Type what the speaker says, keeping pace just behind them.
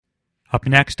Up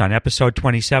next on episode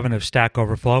 27 of Stack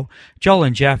Overflow, Joel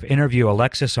and Jeff interview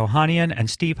Alexis Ohanian and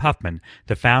Steve Huffman,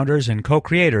 the founders and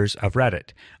co-creators of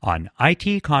Reddit, on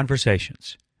IT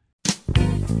Conversations.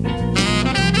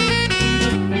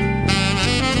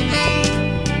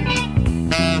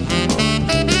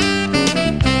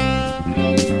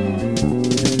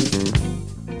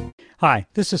 Hi,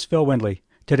 this is Phil Windley.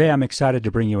 Today I'm excited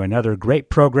to bring you another great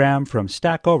program from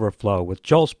Stack Overflow with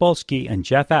Joel Spolsky and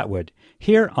Jeff Atwood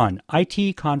here on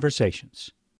IT Conversations.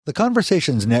 The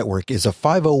Conversations Network is a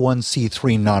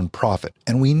 501c3 nonprofit,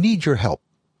 and we need your help.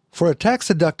 For a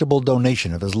tax-deductible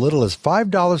donation of as little as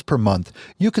 $5 per month,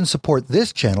 you can support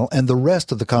this channel and the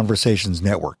rest of the Conversations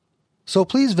Network. So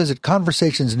please visit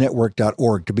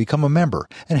conversationsnetwork.org to become a member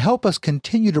and help us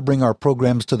continue to bring our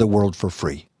programs to the world for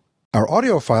free. Our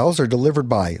audio files are delivered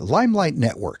by Limelight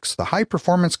Networks, the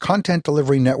high-performance content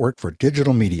delivery network for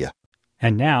digital media.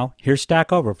 And now, here's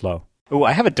Stack Overflow. Oh,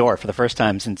 I have a door for the first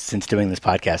time since doing this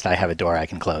podcast. I have a door I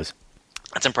can close.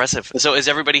 That's impressive. So is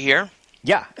everybody here?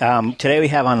 Yeah. Today we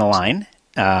have on the line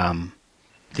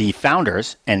the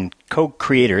founders and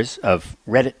co-creators of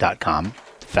Reddit.com,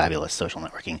 the fabulous social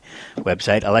networking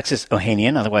website, Alexis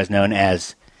Ohanian, otherwise known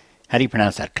as, how do you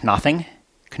pronounce that, Knothing?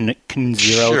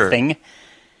 Sure. Thing?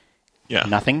 Yeah.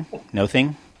 Nothing? No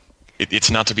thing? It's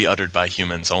not to be uttered by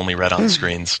humans, only read on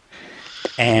screens.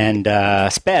 And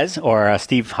Spez, or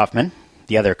Steve Huffman,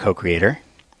 the other co-creator.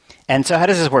 And so how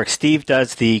does this work? Steve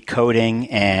does the coding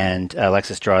and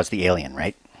Alexis draws the alien,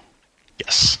 right?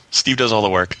 Yes. Steve does all the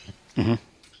work. Mm-hmm.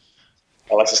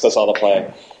 Alexis does all the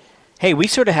playing. Hey, we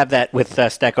sort of have that with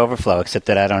Stack Overflow, except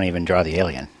that I don't even draw the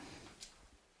alien.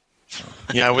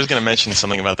 Yeah, I was going to mention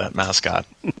something about that mascot.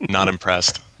 Not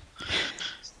impressed.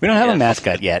 We don't have a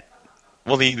mascot yet.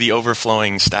 Well, the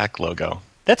overflowing Stack logo.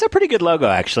 That's a pretty good logo,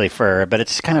 actually, but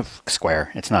it's kind of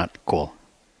square. It's not cool.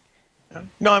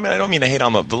 No, I mean, I don't mean to hate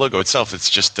on the logo itself. It's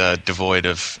just devoid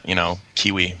of,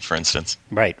 kiwi, for instance.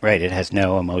 Right. It has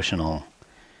no emotional...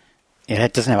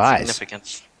 It doesn't have eyes.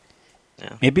 Significance.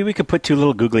 Yeah. Maybe we could put two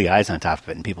little googly eyes on top of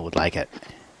it and people would like it.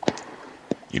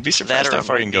 You'd be surprised how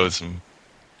far you can go with some...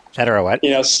 That or a what?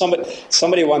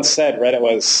 Somebody once said Reddit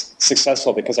was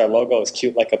successful because our logo is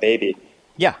cute like a baby.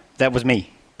 Yeah, that was me.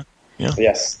 Yeah.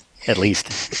 Yes. At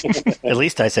least. At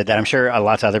least I said that. I'm sure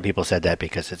lots of other people said that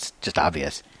because it's just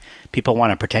obvious. People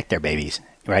want to protect their babies,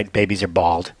 right? Babies are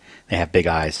bald. They have big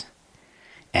eyes.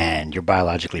 And you're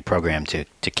biologically programmed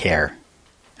to care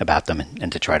about them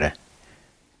and to try to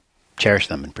cherish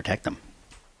them and protect them.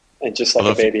 And just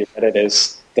like a baby, Reddit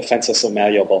is defenseless and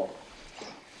malleable.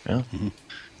 Yeah. Mm-hmm.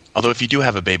 Although if you do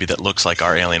have a baby that looks like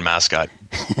our alien mascot,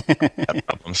 you have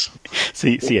problems.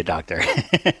 See a doctor.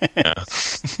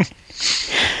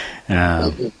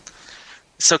 Yeah.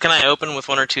 So can I open with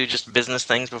one or two just business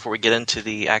things before we get into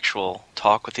the actual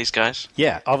talk with these guys?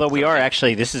 Yeah, although we are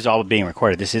actually, this is all being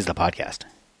recorded. This is the podcast.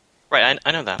 Right,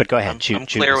 I know that. But go ahead, shoot with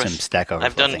some Stack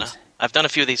Overflow things. I've done a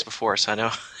few of these before, so I know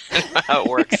how it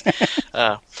works.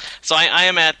 So I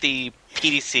am at the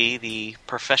PDC, the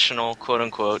Professional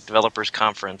Quote-Unquote Developers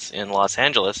Conference in Los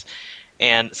Angeles,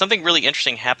 and something really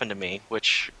interesting happened to me,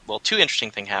 two interesting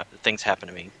things happened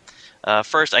to me.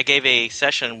 First, I gave a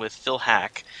session with Phil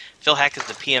Hack. Phil Hack is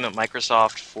the PM at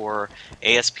Microsoft for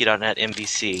ASP.NET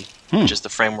MVC, which is the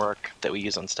framework that we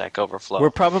use on Stack Overflow.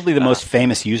 We're probably the most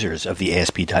famous users of the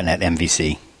ASP.NET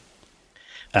MVC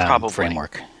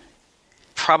framework.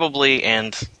 Probably,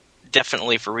 and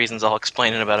definitely for reasons I'll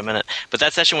explain in about a minute. But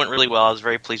that session went really well. I was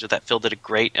very pleased with that. Phil did a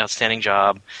great, outstanding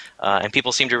job, and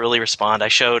people seemed to really respond. I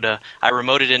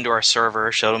remoted into our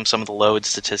server, showed them some of the load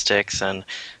statistics, and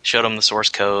showed them the source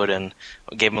code, and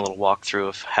gave them a little walkthrough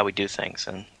of how we do things,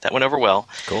 and that went over well.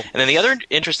 Cool. And then the other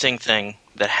interesting thing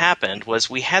that happened was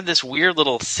we had this weird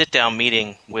little sit-down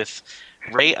meeting with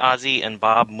Ray Ozzie and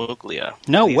Bob Muglia.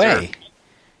 No way.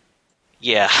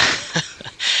 Yeah.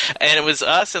 And it was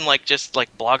us and just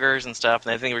bloggers and stuff,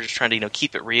 and I think we were just trying to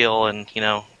keep it real and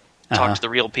talk to the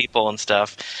real people and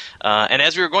stuff. And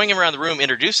as we were going around the room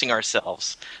introducing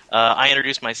ourselves, I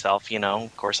introduced myself.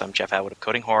 Of course, I'm Jeff Atwood of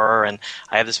Coding Horror, and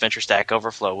I have this venture Stack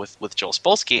Overflow with Joel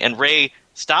Spolsky. And Ray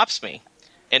stops me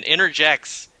and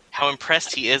interjects how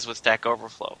impressed he is with Stack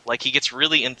Overflow. He gets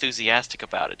really enthusiastic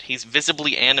about it. He's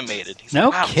visibly animated. He's no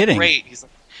like, wow, kidding. Great.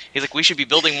 He's like, we should be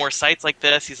building more sites like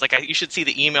this. He's like, you should see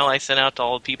the email I sent out to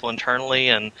all the people internally.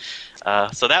 And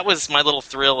so that was my little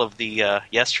thrill of the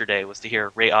yesterday, was to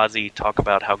hear Ray Ozzie talk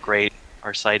about how great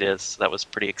our site is. So that was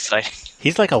pretty exciting.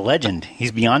 He's like a legend.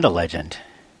 He's beyond a legend.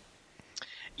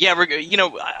 Yeah,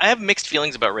 I have mixed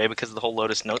feelings about Ray because of the whole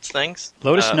Lotus Notes things.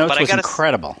 Lotus Notes was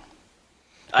incredible.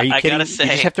 Are you kidding? Gotta say,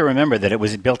 you just have to remember that it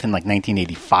was built in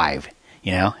 1985,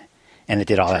 and and it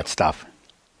did all that stuff.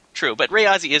 True, but Ray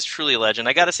Ozzie is truly a legend.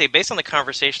 I got to say, based on the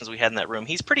conversations we had in that room,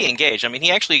 he's pretty engaged. I mean, he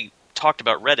actually talked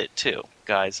about Reddit too,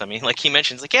 guys. I mean, like he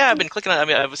mentions, like, yeah, I've been clicking on. I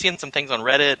mean, I was seeing some things on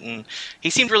Reddit, and he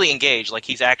seemed really engaged. Like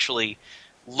he's actually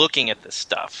looking at this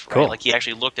stuff. Right? Cool. Like he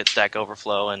actually looked at Stack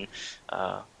Overflow and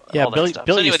Yeah, all that stuff.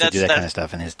 Bill So anyway, used to do that kind of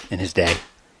stuff in his day.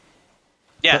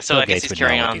 Yeah, Bill so I guess Gates he's would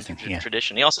carrying know what on these the things-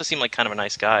 tradition. He also seemed like kind of a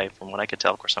nice guy, from what I could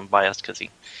tell. Of course, I'm biased because he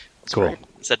was Cool.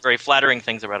 said very flattering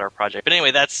things about our project. But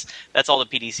anyway, that's all the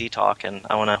PDC talk, and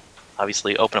I want to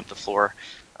obviously open up the floor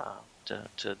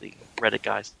to the Reddit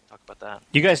guys to talk about that.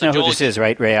 You guys know Joel, who this is,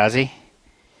 right? Ray Ozzie?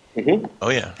 Oh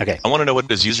yeah. Okay. I want to know what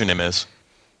his username is.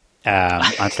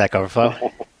 On Stack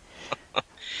Overflow.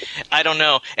 I don't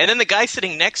know. And then the guy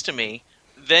sitting next to me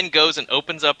then goes and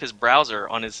opens up his browser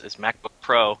on his MacBook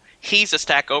Pro. He's a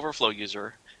Stack Overflow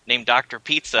user named Dr.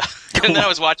 Pizza. And then I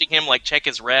was watching him like check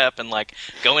his rep and like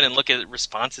go in and look at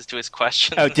responses to his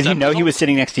questions. Oh, did he know he was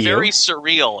sitting next to you? Very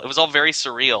surreal. It was all very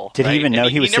surreal. Did he even know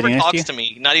he was sitting next to you? He never talks to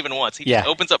me, not even once. He Yeah. just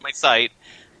opens up my site,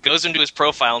 goes into his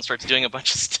profile, and starts doing a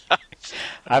bunch of stuff.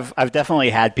 I've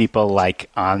definitely had people like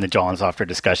on the Joel and Software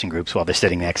discussion groups while they're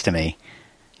sitting next to me,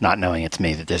 not knowing it's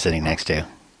me that they're sitting next to.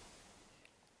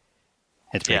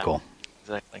 It's pretty Yeah. cool.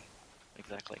 Exactly.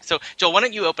 So, Joel, why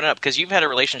don't you open it up? Because you've had a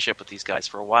relationship with these guys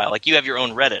for a while. Like, you have your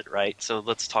own Reddit, right? So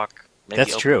let's talk. Maybe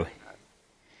That's true.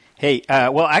 Hey,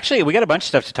 well, actually, we got a bunch of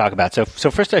stuff to talk about. So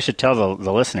first, I should tell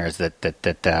the listeners that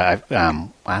I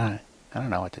don't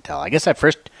know what to tell. I guess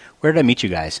where did I meet you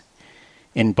guys?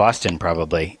 In Boston,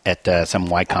 probably at some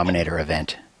Y Combinator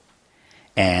event.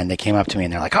 And they came up to me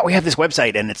and they're like, "Oh, we have this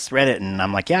website and it's Reddit." And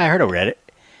I'm like, "Yeah, I heard of Reddit."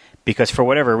 Because for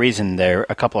whatever reason,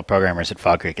 a couple of programmers at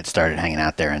Fog Creek had started hanging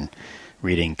out there and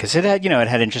reading, because it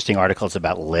had interesting articles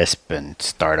about Lisp and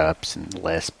startups and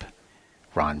Lisp.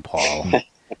 Ron Paul.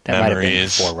 That might have been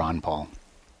before Ron Paul.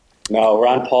 No,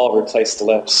 Ron Paul replaced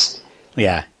Lips.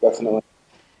 Yeah. Definitely.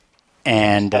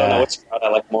 And I don't know which part I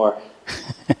like more.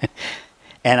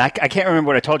 And I can't remember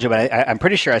what I told you, but I'm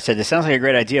pretty sure I said, this sounds like a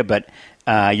great idea, but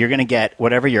you're going to get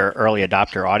whatever your early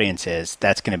adopter audience is,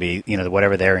 that's going to be,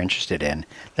 whatever they're interested in,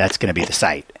 that's going to be the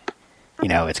site.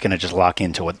 It's going to just lock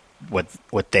into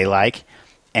what they like,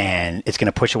 and it's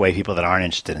going to push away people that aren't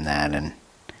interested in that,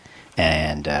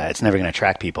 and it's never going to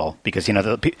attract people because,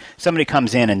 somebody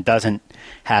comes in and doesn't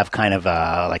have kind of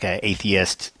like an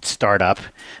atheist startup,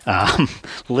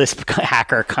 Lisp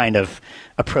hacker kind of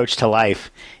approach to life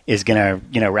is going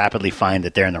to, rapidly find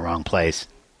that they're in the wrong place.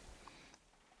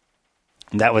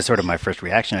 And that was sort of my first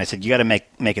reaction. I said, you got to make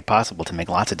it possible to make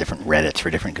lots of different Reddits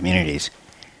for different communities.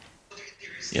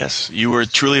 Yes, you were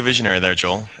truly a visionary there,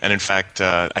 Joel. And in fact,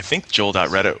 I think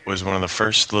Joel.Reddit was one of the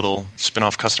first little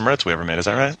spin-off custom Reddits we ever made. Is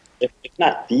that right? If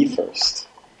not the first.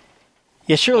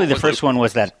 Yeah, surely the first one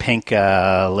was that pink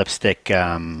lipstick.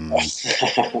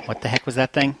 What the heck was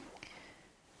that thing?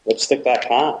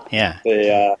 Lipstick.com. Yeah.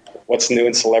 The what's new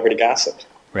in celebrity gossip.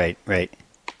 Right.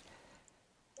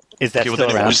 Is that Okay, well, still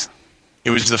then around? It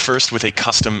was the first with a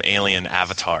custom alien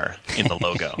avatar in the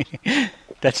logo.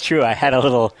 That's true. I had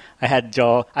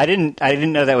Joel. I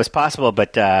didn't know that was possible,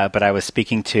 but I was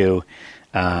speaking to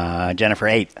Jennifer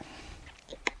 8,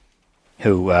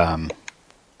 who I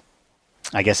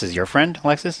guess is your friend,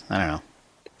 Alexis? I don't know.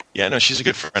 Yeah, no, she's a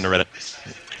good friend of Reddit.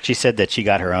 She said that she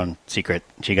got her own secret.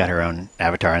 She got her own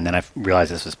avatar, and then I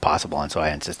realized this was possible, and so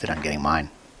I insisted on getting mine.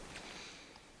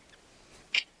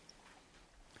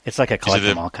 It's like a collect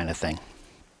them all kind of thing.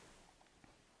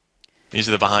 These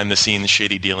are the behind-the-scenes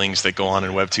shady dealings that go on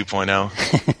in Web 2.0.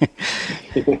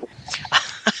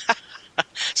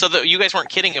 So you guys weren't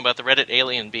kidding about the Reddit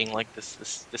alien being like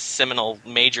this seminal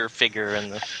major figure in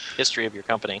the history of your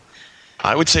company.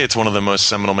 I would say it's one of the most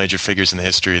seminal major figures in the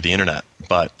history of the internet,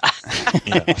 but I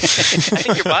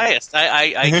think you're biased.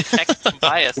 I detect some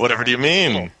bias. Whatever do you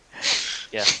mean? Yeah.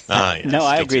 Yes, No,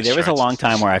 I agree. There was a strikes. long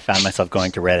time where I found myself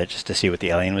going to Reddit just to see what the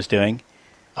alien was doing.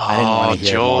 I didn't Oh, want to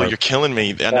hear Joel, more. you're killing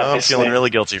me. And now I'm it's feeling me. really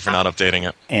guilty for not updating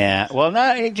it. Yeah, well,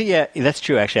 yeah, that's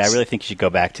true. Actually, I really think you should go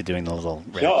back to doing the little.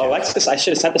 Reddit No, jokes. Alexis, I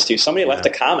should have sent this to you. Somebody left a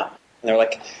comment. And they were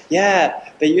like, yeah,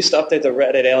 they used to update the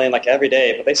Reddit alien like every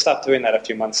day, but they stopped doing that a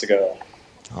few months ago.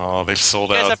 Oh, they've sold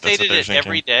You guys out. That's what updated they're it thinking.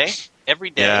 every day? Every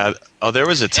day? Yeah. Oh, there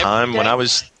was a time when day? I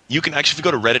was. You can actually, if you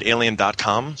go to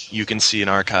RedditAlien.com, you can see an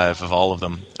archive of all of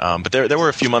them. But there were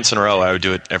a few months in a row I would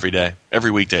do it every day,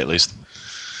 every weekday at least.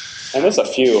 And there's at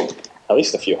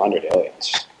least a few hundred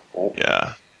aliens. Right?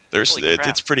 Yeah, Holy crap.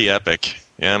 it's pretty epic.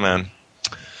 Yeah, man.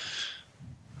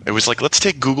 It was like, let's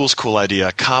take Google's cool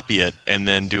idea, copy it, and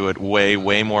then do it way,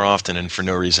 way more often and for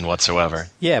no reason whatsoever.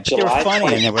 Yeah, but they were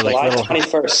funny, and they were like July little.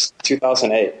 21st,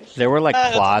 2008. There were like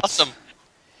That's plots. awesome.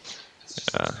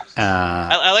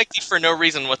 I like the for no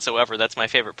reason whatsoever. That's my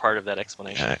favorite part of that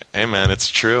explanation. Hey, man, it's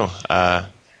true. I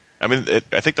mean,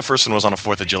 I think the first one was on a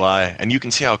 4th of July, and you can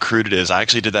see how crude it is. I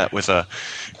actually did that with a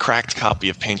cracked copy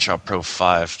of PaintShop Pro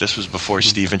 5. This was before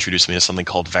Steve introduced me to something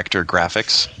called vector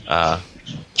graphics.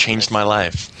 Changed my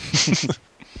life.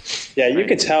 Yeah, you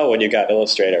could tell when you got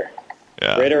Illustrator.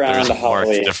 Yeah, right around there's the a marked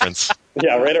Halloween. difference.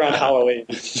 Yeah, right around Halloween.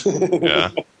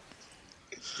 Yeah.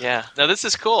 Yeah. No, this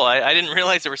is cool. I didn't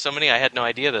realize there were so many. I had no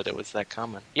idea that it was that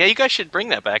common. Yeah, you guys should bring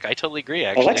that back. I totally agree,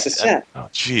 actually. Alexis, yeah. Oh,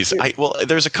 jeez. Well,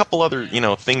 there's a couple other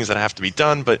things that have to be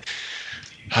done, but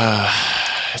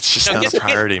it's just not a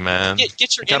priority, man.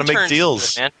 Get your gotta interns make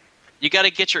deals, to do it, man. You got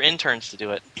to get your interns to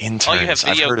do it. Interns.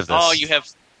 I've heard of this. Oh, you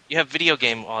have video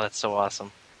game. Oh, that's so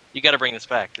awesome. You got to bring this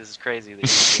back. This is crazy.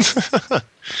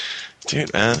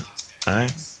 Dude, man. All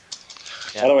right.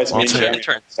 Yeah. Otherwise, me and Get your Jeremy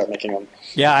interns. start making them.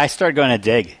 Yeah, I started going to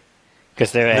dig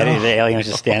because the alien was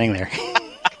just standing there.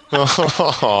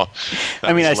 Oh,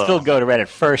 I mean, I was still low. go to Reddit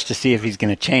first to see if he's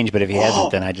going to change, but if he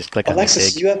hasn't, then I just click on the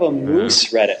Alexis, dig. you have a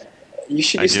Moose Reddit. You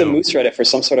should use the do. Moose Reddit for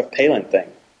some sort of Palin thing.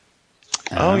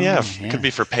 Oh, yeah. Could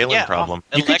be for Palin problem.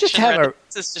 You could just have Election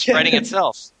Reddit is just writing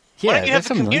itself. Why don't you have that's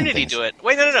the a million community things. do it?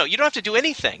 Wait, no. You don't have to do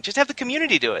anything. Just have the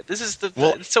community do it. This is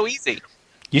it's so easy.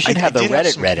 You should I have the did have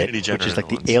Reddit some Reddit, community which is like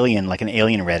generated the alien, like an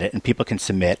alien Reddit, and people can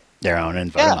submit their own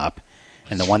and vote them up.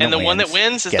 And the one that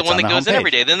wins is the gets one on that goes in homepage.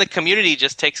 every day. Then the community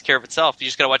just takes care of itself. You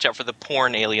just got to watch out for the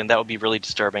porn alien. That would be really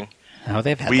disturbing. Oh,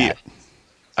 they've had that.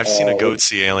 I've seen a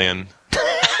goatsy alien.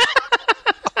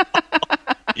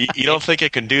 You don't think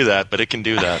it can do that, but it can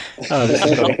do that. Oh,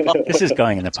 this is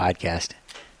going in the podcast.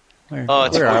 Where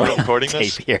it's are Are we? we recording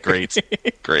this? Tape here.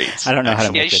 Great. I don't know how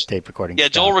to Yeah, make that tape recording. Yeah,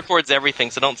 stuff. Joel records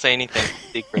everything, so don't say anything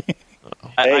secret.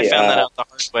 I Hey, found that out the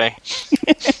hard way.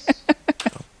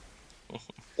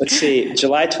 Let's see,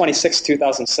 July 26,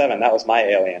 2007. That was my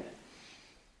alien.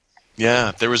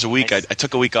 Yeah, there was a week. I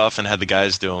took a week off and had the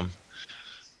guys do them.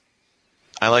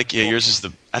 I think yours is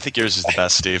the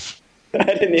best, Steve. I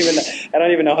don't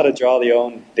even know how to draw the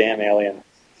own damn alien.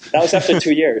 That was after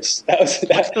 2 years. That was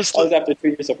after 2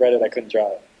 years of Reddit. I couldn't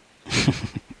draw it.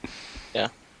 Yeah.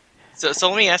 So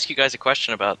let me ask you guys a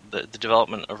question about the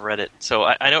development of Reddit. So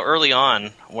I know early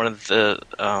on, one of the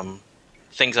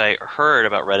things I heard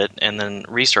about Reddit and then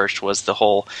researched was the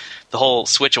whole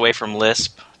switch away from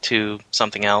Lisp to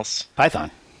something else. Python.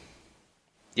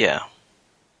 Yeah.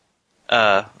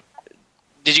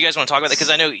 Did you guys want to talk about that? Because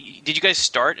I know, did you guys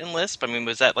start in Lisp? I mean,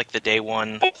 was that like the day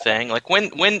one thing? Like when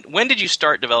did you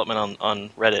start development on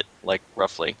Reddit? Like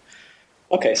roughly.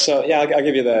 Okay, so yeah, I'll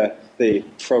give you the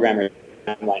programmer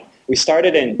timeline. We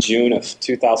started in June of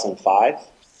 2005.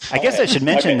 I guess I should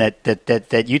mention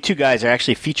that you two guys are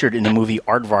actually featured in the movie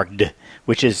Aardvark,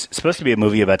 which is supposed to be a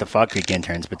movie about the Fog Creek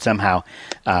interns, but somehow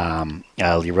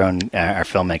Liron, our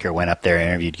filmmaker, went up there and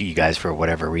interviewed you guys for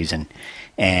whatever reason.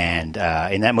 And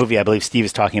in that movie, I believe Steve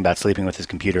is talking about sleeping with his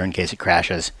computer in case it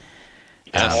crashes.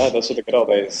 Those were the good old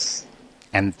days.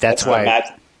 And that's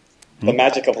why... The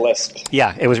magic of Lisp.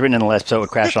 Yeah, it was written in Lisp, so it would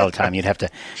crash all the time. You'd have to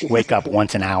wake up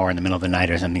once an hour in the middle of the night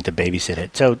or something to babysit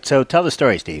it. So tell the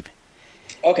story, Steve.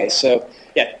 Okay, so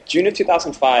yeah, June of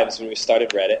 2005 is when we started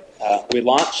Reddit. We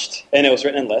launched, and it was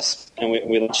written in Lisp, and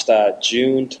we launched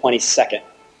June 22nd.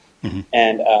 Mm-hmm.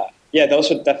 And yeah,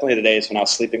 those were definitely the days when I was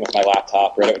sleeping with my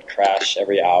laptop. Reddit would crash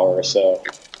every hour or so.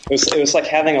 It was like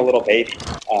having a little baby.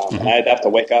 And I'd have to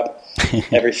wake up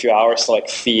every few hours to like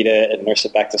feed it and nurse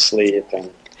it back to sleep.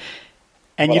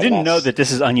 And you didn't know that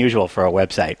this is unusual for a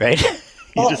website, right?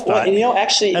 You just thought,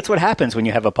 actually, that's what happens when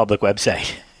you have a public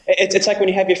website. It's like when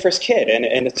you have your first kid, and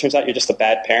it turns out you're just a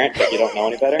bad parent, but you don't know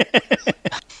any better.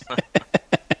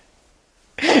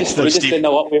 We just didn't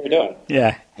know what we were doing.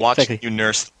 Yeah. Watching you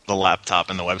nurse the laptop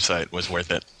and the website was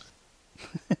worth it.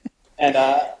 And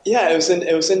yeah, it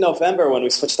was in November when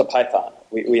we switched to Python.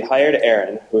 We hired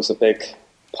Aaron, who was a big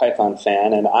Python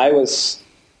fan, and I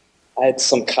had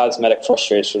some cosmetic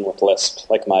frustration with Lisp,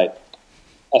 like my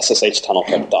SSH tunnel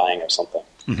kept dying or something.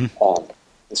 Mm-hmm.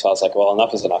 And so I was like, well,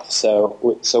 enough is enough. So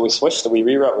we switched. We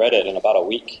rewrote Reddit in about a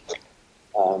week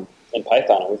in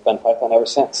Python, and we've been Python ever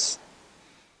since.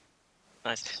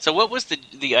 Nice. So what was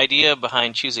the idea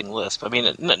behind choosing Lisp? I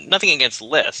mean, nothing against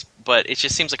Lisp, but it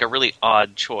just seems like a really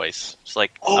odd choice. It's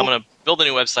like, I'm going to build a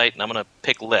new website, and I'm going to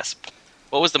pick Lisp.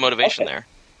 What was the motivation there?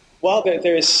 Well,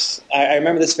 I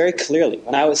remember this very clearly.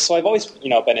 I've always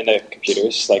been into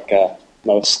computers, like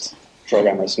most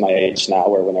programmers my age now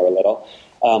were when they were little.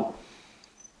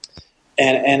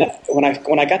 And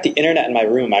when I got the internet in my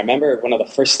room, I remember one of the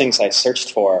first things I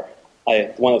searched for,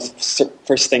 one of the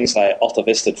first things I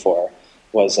AltaVista'd for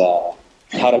was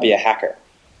how to be a hacker.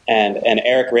 and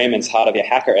Eric Raymond's "How to Be a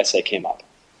Hacker" essay came up,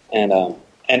 and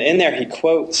in there he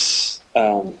quotes.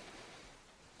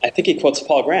 I think he quotes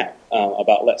Paul Graham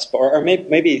about Lisp, or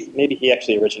maybe he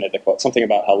actually originated the quote, something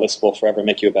about how Lisp will forever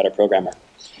make you a better programmer.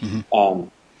 Mm-hmm.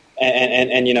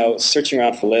 And searching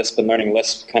around for Lisp and learning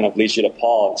Lisp kind of leads you to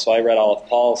Paul. And so I read all of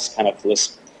Paul's kind of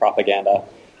Lisp propaganda.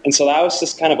 And so I was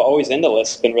just kind of always into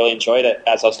Lisp and really enjoyed it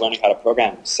as I was learning how to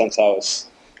program since I was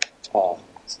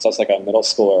like a middle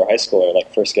schooler or high schooler,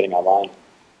 like first getting online.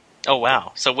 Oh,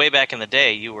 wow. So way back in the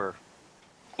day, you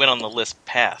went on the Lisp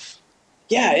path.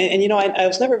 Yeah, and I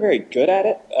was never very good at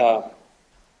it,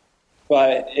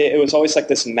 but it was always like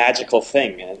this magical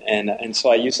thing, and so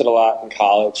I used it a lot in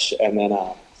college, and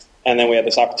then we had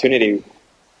this opportunity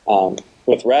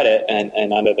with Reddit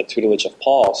and under the tutelage of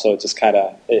Paul, so it just kind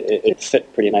of it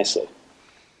fit pretty nicely.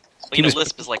 Well,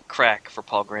 Lisp is like crack for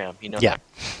Paul Graham, you know. Yeah,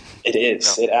 it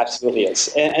is. No. It absolutely is.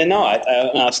 And no,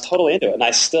 I was totally into it, and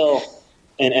I still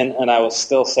and I will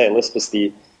still say Lisp is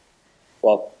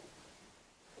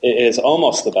it is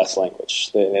almost the best language.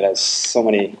 It has so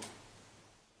many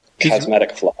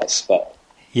cosmetic flaws, but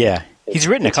yeah, he's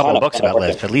written a couple of books about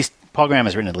Lisp. At least Paul Graham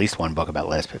has wrten at least one book about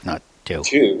Lisp, if not two.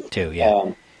 Two,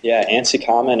 yeah. ANSI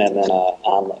Common and then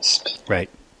on Lisp.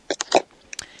 Right.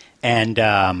 And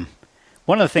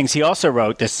one of the things he also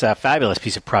wrote, this fabulous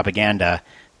piece of propaganda,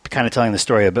 kind of telling the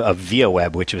story of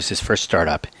ViaWeb, which was his first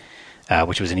startup,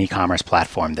 which was an e-commerce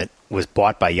platform that was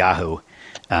bought by Yahoo,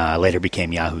 later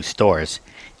became Yahoo Stores.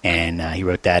 And he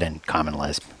wrote that in Common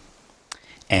Lisp.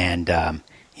 And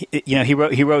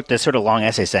he wrote this sort of long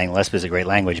essay saying Lisp is a great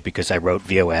language because I wrote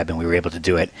ViaWeb and we were able to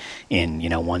do it in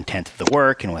 1/10 of the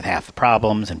work and with half the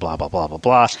problems and blah blah blah blah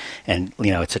blah. And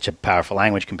it's such a powerful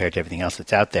language compared to everything else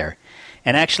that's out there.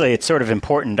 And actually, it's sort of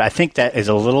important. I think that is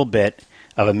a little bit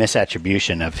of a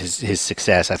misattribution of his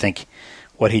success. I think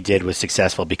what he did was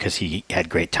successful because he had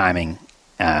great timing.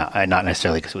 Not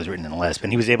necessarily because it was written in Lisp.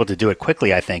 And he was able to do it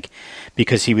quickly, I think,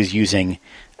 because he was using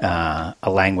a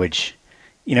language.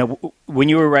 When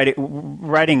you were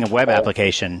writing a web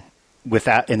application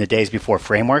in the days before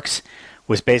frameworks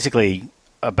was basically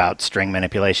about string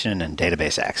manipulation and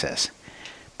database access,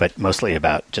 but mostly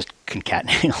about just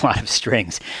concatenating a lot of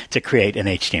strings to create an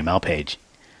HTML page.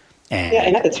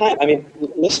 And at the time, I mean,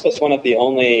 Lisp was one of the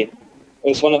only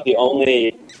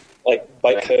like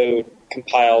bytecode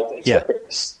compiled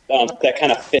interpreters that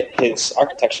kind of fit his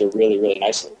architecture really, really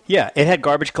nicely. Yeah, it had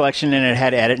garbage collection and it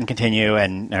had edit and continue,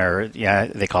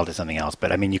 they called it something else.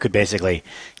 But I mean, you could basically,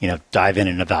 dive in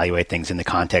and evaluate things in the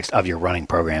context of your running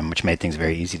program, which made things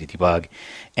very easy to debug,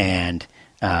 and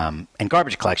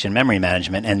garbage collection, memory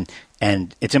management,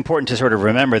 and it's important to sort of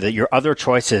remember that your other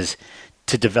choices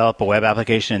to develop a web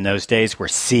application in those days were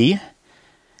C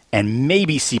and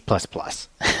maybe C++.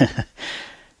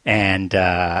 And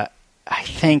I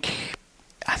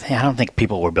don't think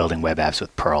people were building web apps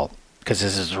with Perl because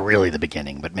this is really the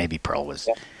beginning. But maybe Perl was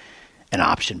an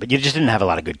option. But you just didn't have a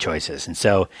lot of good choices. And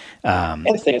so,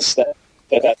 the thing is that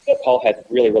Paul had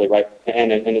really, really right,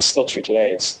 and it's still true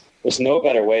today. There's no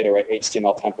better way to write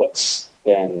HTML templates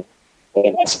than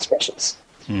S expressions.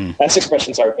 S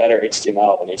expressions are better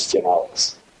HTML than HTML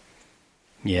is.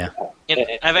 Yeah. And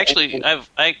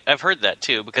I've heard that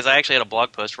too, because I actually had a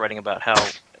blog post writing about how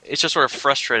it's just sort of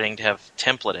frustrating to have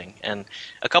templating, and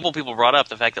a couple of people brought up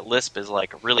the fact that Lisp is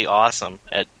like really awesome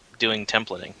at doing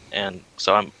templating, and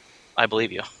so I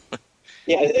believe you.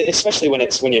 Yeah, especially when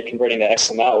you're converting to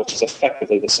XML, which is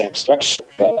effectively the same structure.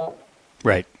 But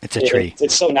right, it's a tree.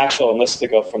 It's so natural in Lisp to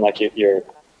go from like your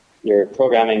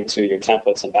programming to your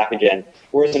templates and back again.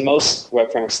 Whereas in most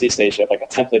web frameworks these days, you have like a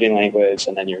templating language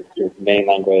and then your main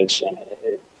language, and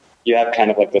you have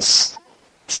kind of like this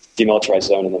demilitarized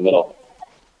zone in the middle.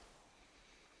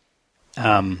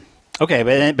 Okay,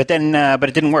 but it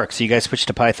didn't work. So you guys switched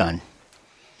to Python.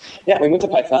 Yeah, we moved to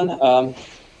Python,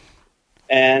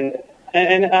 and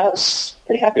I was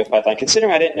pretty happy with Python,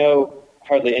 considering I didn't know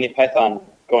hardly any Python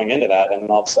going into that, and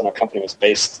all of a sudden our company was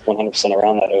based 100%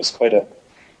 around that. It was quite a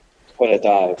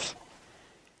dive.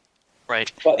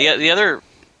 Right. But the other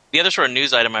sort of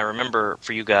news item I remember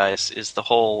for you guys is the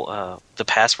whole the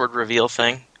password reveal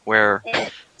thing, where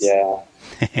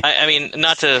I mean,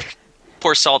 not to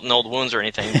pour salt in old wounds or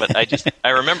anything, but I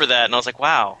remember that, and I was like,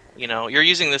 wow, you're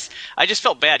using this. I just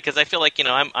felt bad because I feel like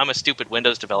I'm a stupid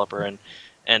Windows developer,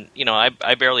 and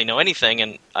I barely know anything,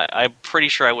 and I'm pretty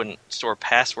sure I wouldn't store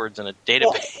passwords in a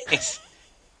database.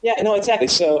 Yeah, no, exactly.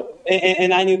 So,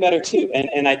 and I knew better too,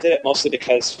 and I did it mostly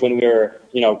because when we were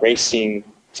racing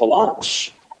to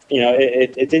launch,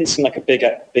 it didn't seem like a big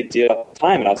deal at the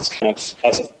time, and I was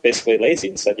basically lazy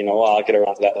and said, I'll get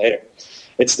around to that later.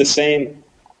 It's the same.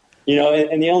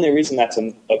 And the only reason that's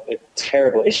a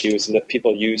terrible issue is that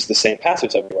people use the same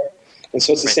passwords everywhere. And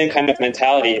so it's the same kind of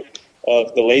mentality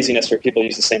of the laziness where people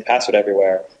use the same password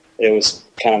everywhere. It was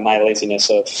kind of my laziness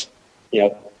of,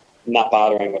 not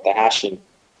bothering with the hashing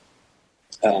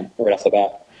right off the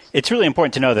bat. It's really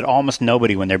important to know that almost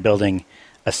nobody, when they're building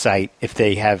a site, if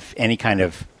they have any kind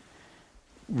of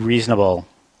reasonable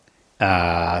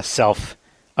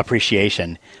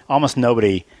self-appreciation, almost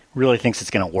nobody really thinks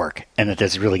it's going to work and that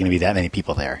there's really going to be that many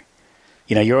people there.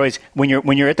 You're always, when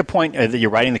you're at the point that you're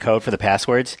writing the code for the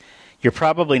passwords, you're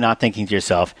probably not thinking to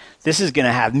yourself, this is going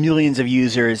to have millions of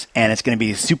users and it's going to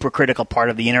be a super critical part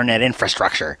of the internet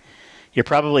infrastructure. You're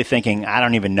probably thinking, I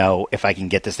don't even know if I can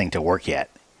get this thing to work yet.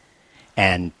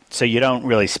 And so you don't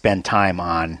really spend time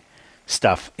on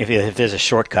stuff. If there's a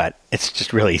shortcut, it's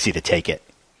just really easy to take it.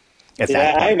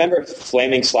 I remember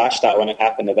flaming Slashdot when it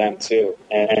happened to them too.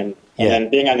 And then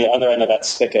being on the other end of that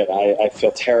spigot, I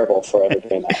feel terrible for ever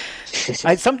doing that.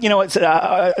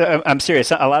 I'm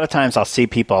serious. A lot of times I'll see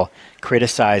people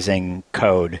criticizing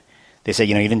code. They say,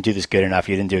 you didn't do this good enough.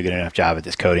 You didn't do a good enough job at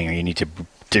this coding, or you need to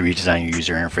redesign your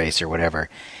user interface or whatever.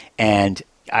 And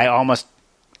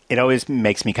it always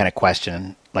makes me kind of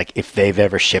question, like, if they've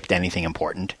ever shipped anything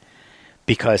important.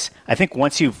 Because I think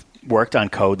once you've worked on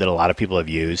code that a lot of people have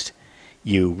used,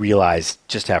 you realize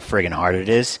just how friggin' hard it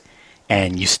is,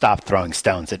 and you stop throwing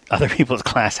stones at other people's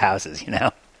glass houses,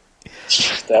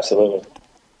 Absolutely.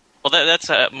 Well, that's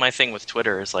my thing with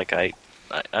Twitter is, like,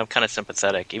 I'm kind of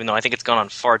sympathetic, even though I think it's gone on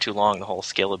far too long, the whole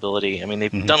scalability. I mean,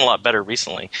 they've done a lot better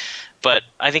recently. But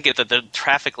I think that the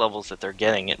traffic levels that they're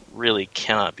getting, it really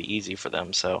cannot be easy for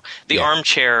them. So the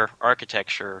armchair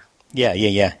architecture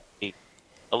a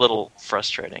little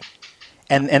frustrating.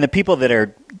 And the people that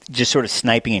are just sort of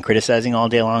sniping and criticizing all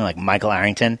day long, like Michael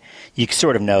Arrington, you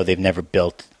sort of know they've never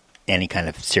built any kind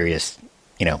of serious,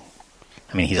 I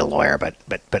mean, he's a lawyer, but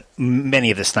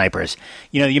many of the snipers,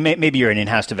 maybe you're an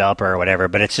in-house developer or whatever,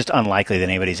 but it's just unlikely that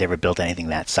anybody's ever built anything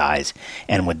that size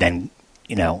and would then,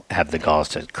 have the galls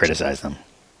to criticize them.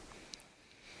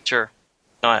 Sure.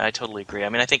 No, I totally agree. I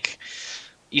mean, I think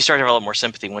you start to have a lot more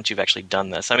sympathy once you've actually done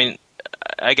this. I mean,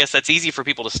 I guess that's easy for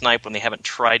people to snipe when they haven't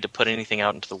tried to put anything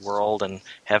out into the world and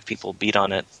have people beat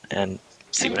on it and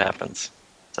see what happens.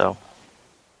 So.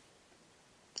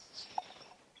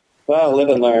 Well, live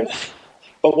and learn.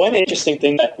 But one interesting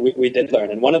thing that we did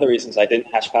learn, and one of the reasons I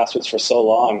didn't hash passwords for so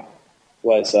long,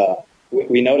 was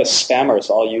we noticed spammers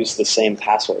all use the same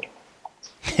password.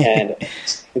 And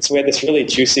we had this really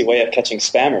juicy way of catching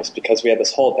spammers because we had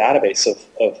this whole database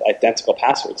of identical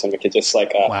passwords, and we could just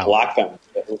block them.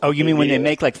 Oh, you mean when they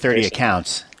make like 30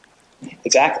 accounts?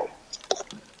 Exactly.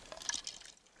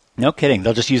 No kidding.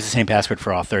 They'll just use the same password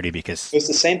for all 30 because... It was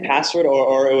the same password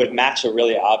or it would match a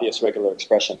really obvious regular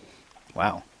expression.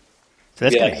 Wow. So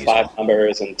that's like 5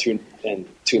 numbers and two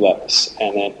letters.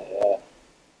 And then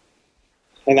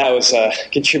and that was a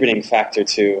contributing factor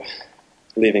to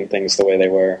leaving things the way they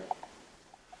were.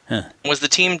 Huh. Was the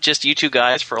team just you two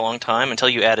guys for a long time until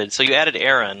you added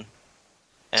Aaron,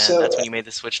 and that's when you made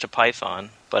the switch to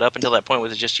Python. But up until that point,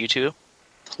 was it just you two?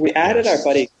 We added our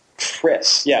buddy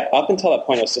Chris. Yeah, up until that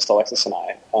point, it was just Alexis and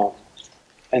I.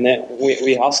 And then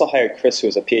we also hired Chris, who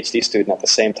was a PhD student at the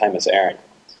same time as Aaron.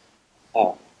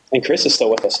 And Chris is still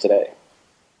with us today.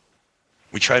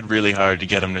 We tried really hard to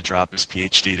get him to drop his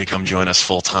PhD to come join us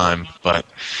full time, but it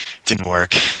didn't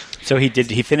work. So he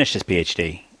finished his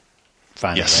PhD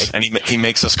finally, yes, right? And he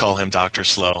makes us call him Dr.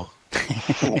 Slow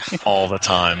all the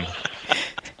time.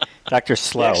 Dr.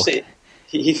 Slow. Actually,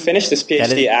 he finished his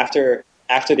PhD after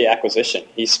the acquisition.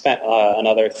 He spent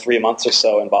another 3 months or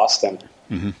so in Boston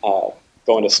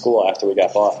going to school after we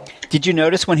got bought. Did you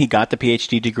notice when he got the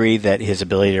PhD degree that his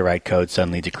ability to write code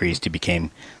suddenly decreased? He became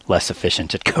less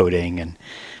efficient at coding and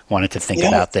wanted to think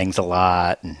about things a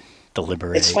lot and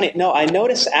deliberate. It's funny. No, I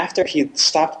noticed after he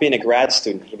stopped being a grad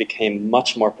student, he became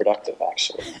much more productive,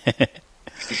 actually.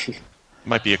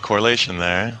 Might be a correlation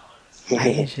there.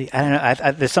 I don't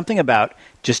know. There's something about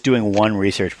just doing one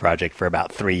research project for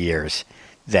about 3 years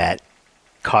that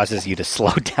causes you to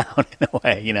slow down in a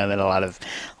way, that a lot of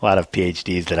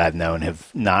PhDs that I've known have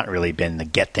not really been the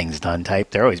get things done type.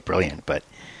 They're always brilliant, but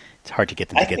it's hard to get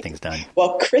them to get things done.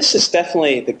 Well, Chris is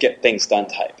definitely the get things done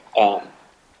type.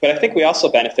 But I think we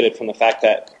also benefited from the fact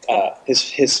that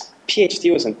his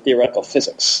PhD was in theoretical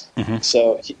physics. Mm-hmm.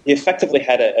 So he effectively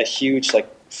had a huge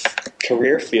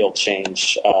career field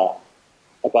change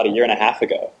about a year and a half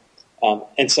ago.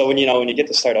 And so when you get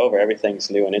to start over,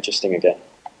 everything's new and interesting again.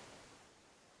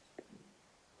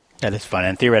 That is fun,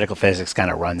 and theoretical physics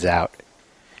kind of runs out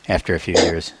after a few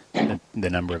years. The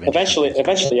number of eventually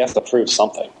you have to prove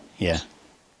something. Yeah.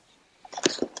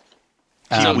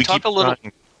 So talk a little.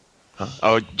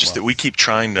 That we keep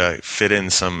trying to fit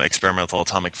in some experimental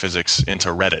atomic physics into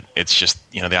Reddit. It's just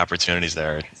the opportunities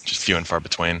there are just few and far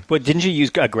between. But didn't you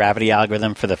use a gravity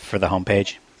algorithm for the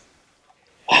homepage?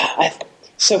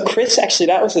 So Chris, actually,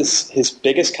 that was his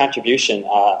biggest contribution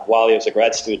while he was a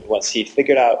grad student. Was he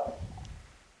figured out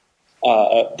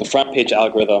the front page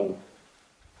algorithm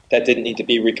that didn't need to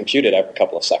be recomputed every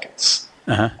couple of seconds.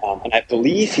 Uh-huh. And I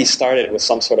believe he started with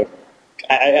some sort of.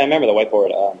 I remember the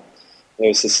whiteboard. There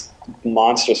was this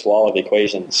monstrous wall of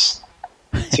equations.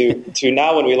 To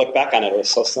now, when we look back on it, it was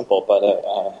so simple, but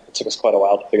it took us quite a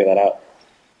while to figure that out.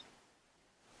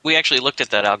 We actually looked at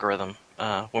that algorithm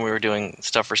when we were doing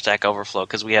stuff for Stack Overflow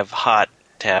because we have Hot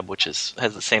tab, which has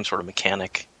the same sort of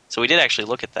mechanic. So we did actually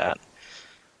look at that,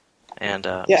 and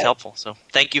it was helpful. So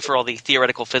thank you for all the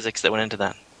theoretical physics that went into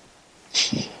that.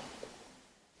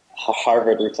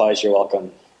 Harvard replies, "You're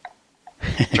welcome."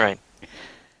 That's right.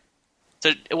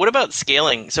 So what about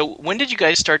scaling? So when did you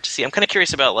guys start to see? I'm kind of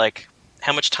curious about like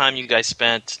how much time you guys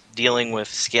spent dealing with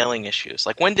scaling issues.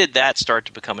 Like when did that start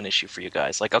to become an issue for you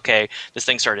guys? Like, okay, this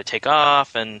thing started to take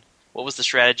off, and what was the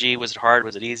strategy? Was it hard?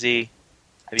 Was it easy?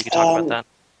 Maybe you could talk about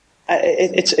that.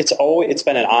 It's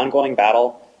been an ongoing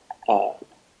battle.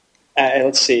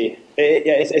 Let's see.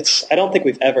 I don't think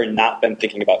we've ever not been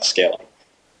thinking about scaling.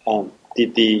 And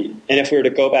if we were to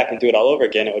go back and do it all over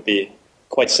again, it would be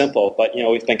quite simple. But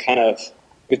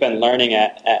we've been learning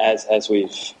as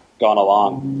we've gone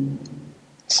along.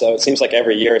 So it seems like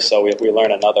every year or so we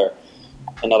learn another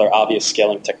obvious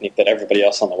scaling technique that everybody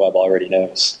else on the web already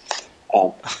knows.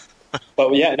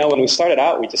 But when we started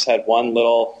out, we just had one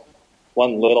little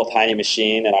tiny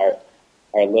machine and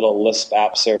our little Lisp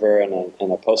app server and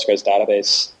a Postgres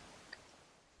database.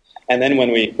 And then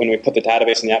when we put the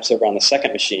database and the app server on the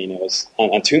second machine, it was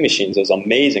on two machines. It was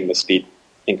amazing the speed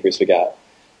increase we got.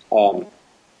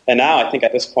 And now I think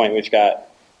at this point we've got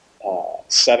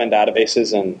 7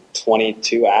 databases and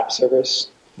 22 app servers.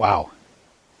 Wow.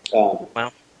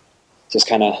 Wow. Just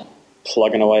kind of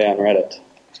plugging away on Reddit.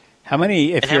 How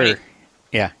many?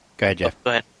 Yeah, go ahead, Jeff.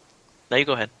 Go ahead. No, you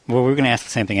go ahead. Well, we're going to ask the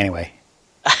same thing anyway.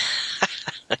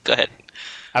 Go ahead.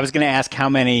 I was going to ask how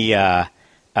many, how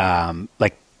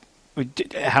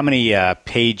many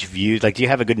page views? Like, do you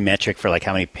have a good metric for like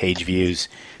how many page views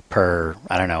per,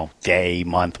 I don't know, day,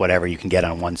 month, whatever you can get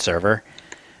on one server?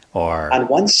 Or on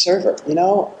one server,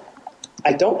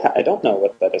 I don't know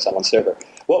what that is on one server.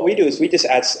 What we do is we just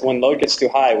add, when load gets too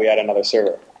high, we add another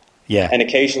server. Yeah. And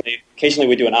occasionally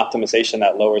we do an optimization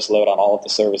that lowers load on all of the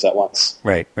servers at once.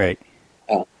 Right.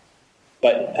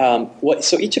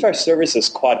 So each of our servers is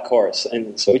quad cores,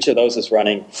 and so each of those is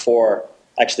running 4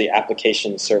 actually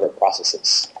application server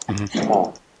processes. Mm-hmm.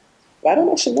 But I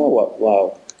don't actually know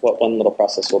what one little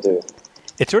process will do.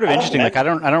 It's sort of interesting. Like I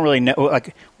don't really know.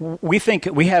 Like we think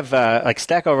we have like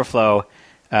Stack Overflow.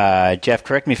 Jeff,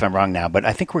 correct me if I'm wrong now, but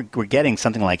I think we're getting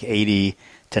something like 80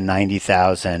 to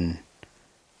 90,000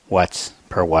 watts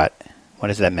per watt.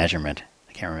 What is that measurement?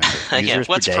 I can't remember. Again,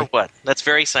 what's per what? That's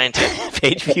very scientific.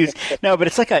 Page views. No, but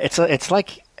it's like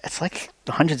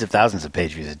hundreds of thousands of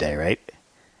page views a day, right?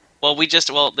 Well,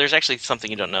 there's actually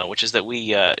something you don't know, which is that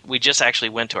we just actually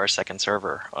went to our second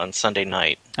server on Sunday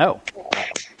night. Oh,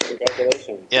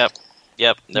 congratulations! Yep.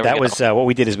 That was what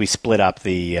we did. Is we split up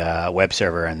the web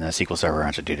server and the SQL server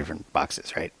onto 2 different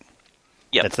boxes, right?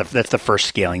 Yeah, that's the first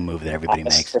scaling move that everybody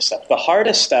makes. The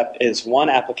hardest step is 1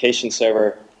 application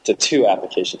server to 2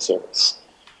 application servers.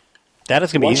 That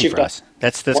is going to be easy for us.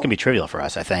 That's going to be trivial for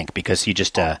us, I think, because you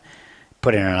just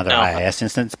put in another IIS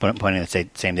instance, pointing to the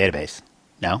same database.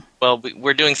 No? Well,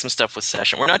 we're doing some stuff with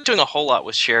session. We're not doing a whole lot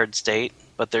with shared state,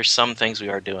 but there's some things we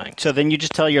are doing. So then you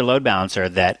just tell your load balancer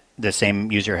that the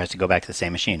same user has to go back to the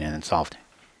same machine, and it's solved.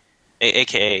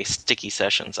 AKA sticky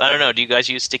sessions. I don't know. Do you guys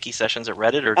use sticky sessions at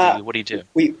Reddit, or what do you do?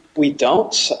 We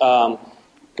don't.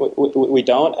 We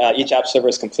don't. Each app server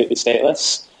is completely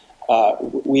stateless.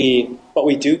 But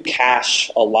we do cache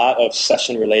a lot of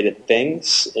session-related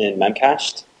things in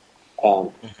memcached,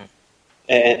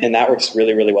 and that works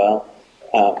really, really well.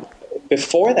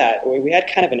 Before that, we had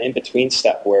kind of an in-between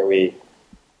step where we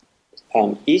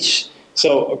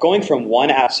so going from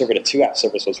 1 app server to 2 app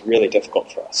servers was really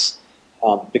difficult for us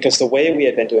because the way we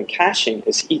had been doing caching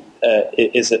is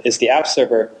the app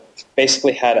server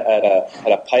basically had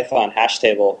a Python hash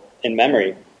table in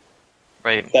memory.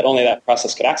 Right. That only that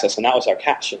process could access, and that was our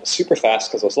cache. It was super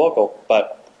fast because it was local,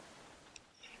 but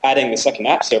adding the second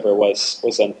app server was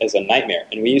a nightmare.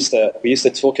 And we used a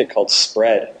toolkit called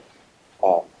Spread,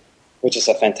 which is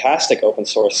a fantastic open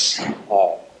source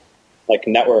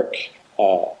network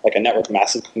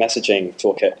messaging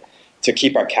toolkit to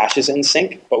keep our caches in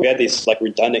sync, but we had these like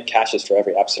redundant caches for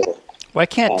every app server. Why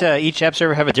can't each app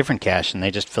server have a different cache and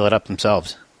they just fill it up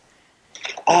themselves?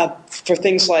 For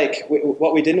things like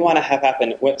what we didn't want to have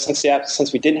happen,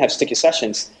 since we didn't have sticky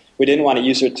sessions, we didn't want a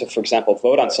user to, for example,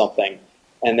 vote on something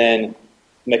and then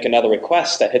make another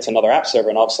request that hits another app server,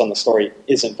 and all of a sudden the story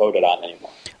isn't voted on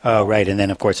anymore. Oh, right. And then,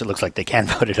 of course, it looks like they can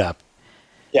vote it up.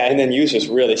 Yeah, and then users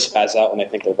really spaz out when they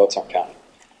think their votes aren't counted.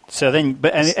 So then,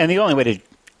 and the only way to,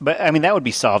 but I mean, that would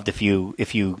be solved if you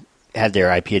had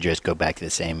their IP address go back to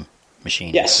the same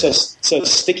machine. Yes, so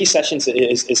sticky sessions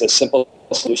is a simple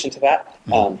solution to that.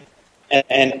 Mm-hmm.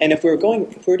 And if we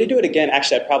were to do it again,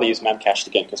 actually, I'd probably use Memcached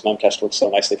again because Memcached works so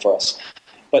nicely for us.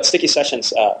 But sticky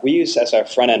sessions, we use as our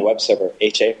front-end web server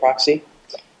HA proxy,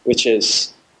 which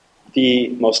is the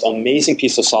most amazing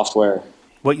piece of software.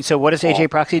 So what does HA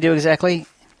proxy do exactly?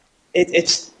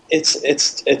 It's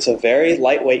a very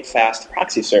lightweight, fast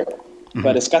proxy server,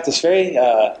 but it's got this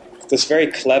very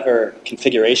clever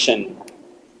configuration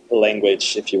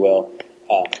language, if you will.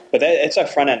 But it's our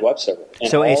front-end web server. And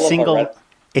so a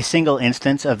single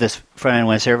instance of this front-end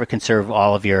web server can serve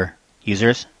all of your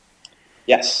users?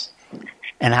 Yes.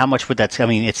 And how much would that? I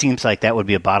mean, it seems like that would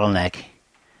be a bottleneck.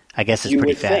 I guess it's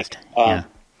pretty fast. Yeah.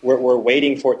 We're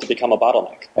waiting for it to become a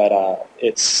bottleneck, but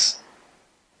it's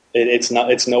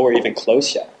nowhere even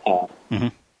close yet.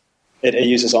 It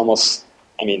uses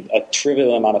a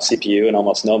trivial amount of CPU and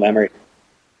almost no memory.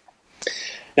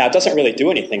 Now, it doesn't really do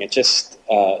anything. It just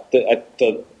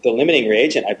the limiting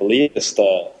reagent, I believe, is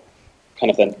the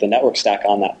network stack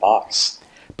on that box.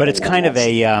 But it's kind of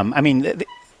a.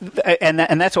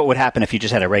 And that's what would happen if you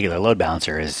just had a regular load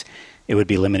balancer. Is it would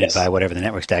be limited by whatever the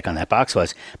network stack on that box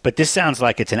was. But this sounds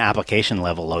like it's an application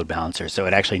level load balancer, so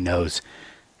it actually knows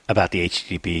about the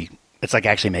HTTP. It's like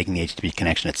actually making the HTTP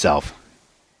connection itself.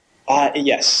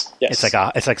 Yes.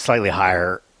 It's like slightly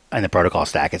higher in the protocol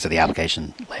stack. It's at the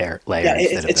application layer. Yeah,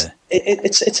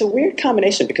 it's a weird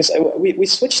combination because we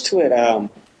switched to it.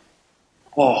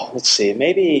 Let's see,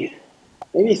 maybe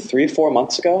 3-4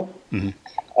 months ago.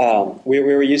 We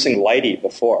were using Lighty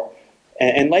before,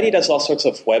 and Lighty does all sorts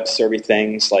of web server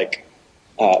things like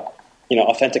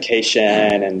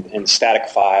authentication and static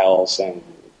files and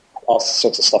all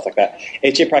sorts of stuff like that.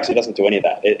 HA proxy doesn't do any of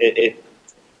that.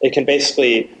 It can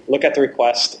basically look at the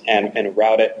request and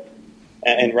route it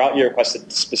and route your request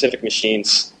to specific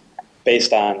machines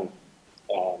based on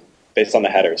the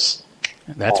headers.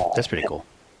 That's pretty cool.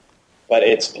 But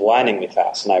it's blindingly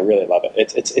fast, and I really love it.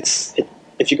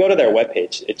 If you go to their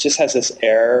webpage, it just has this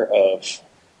air of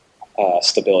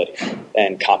stability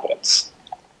and competence.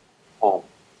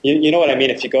 You know what I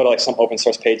mean? If you go to like some open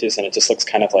source pages and it just looks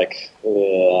kind of like, I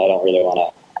don't really want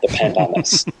to depend on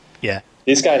this. Yeah.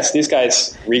 These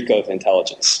guys reek of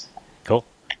intelligence. Cool.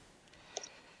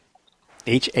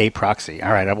 HA proxy.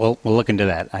 All right, we'll look into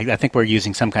that. I think we're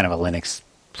using some kind of a Linux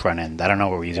front end. I don't know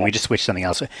what we're using. We just switched something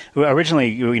else.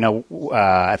 Originally,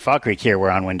 at Fog Creek here,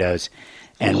 we're on Windows,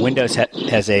 and Windows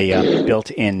has a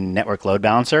built-in network load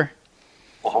balancer.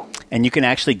 And you can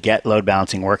actually get load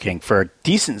balancing working for a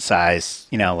decent size,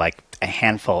 like a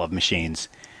handful of machines.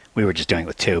 We were just doing it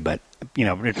with 2, but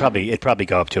it'd probably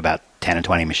go up to about 10 or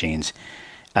 20 machines.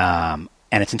 And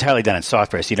it's entirely done in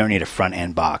software, so you don't need a front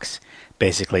end box.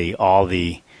 Basically, all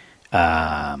the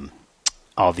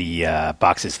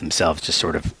boxes themselves just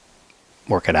sort of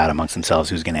work it out amongst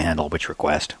themselves who's going to handle which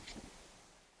request.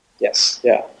 Yes,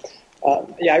 yeah.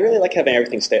 I really like having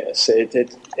everything stateless.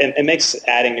 It makes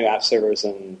adding new app servers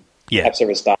and app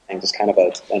servers dying just kind of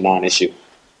a non-issue.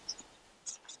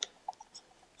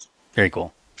 Very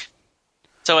cool.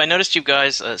 So I noticed you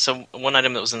guys, so one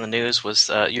item that was in the news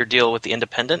was your deal with The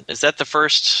Independent. Is that the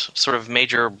first sort of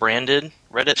major branded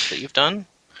Reddit that you've done?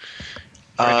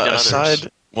 Or have you done others?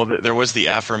 Well, there was the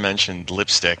aforementioned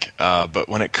Lipstick, but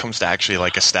when it comes to actually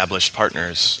like established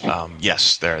partners,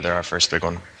 yes, they're our first big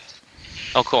one.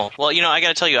 Oh, cool. Well, I got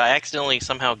to tell you, I accidentally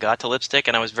somehow got to Lipstick,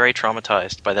 and I was very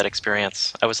traumatized by that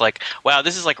experience. I was like, wow,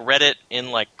 this is like Reddit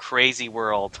in like crazy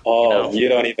world. Oh, you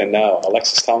don't even know.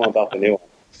 Alexis, tell them about the new one.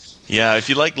 Yeah, if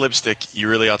you like Lipstick, you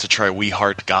really ought to try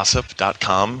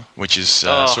WeHeartGossip.com, which is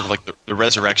sort of like the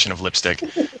resurrection of Lipstick.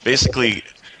 Basically,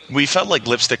 we felt like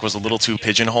Lipstick was a little too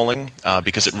pigeonholing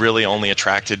because it really only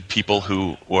attracted people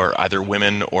who were either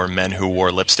women or men who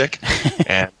wore lipstick.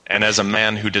 And as a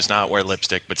man who does not wear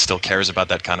lipstick but still cares about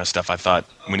that kind of stuff, I thought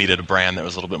we needed a brand that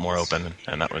was a little bit more open,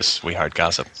 and that was We Heart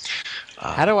Gossip.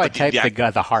 How do I type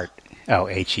the heart? Oh,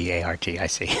 H-E-A-R-T, I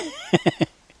see.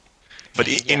 But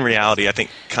in reality, I think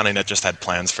ContiNet just had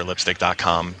plans for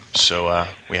Lipstick.com, so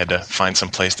we had to find some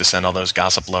place to send all those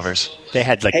gossip lovers. They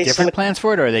had different plans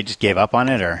for it, or they just gave up on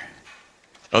it, or?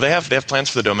 Oh, they have plans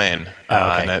for the domain,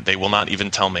 okay. and they will not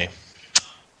even tell me.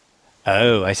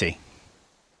 Oh, I see.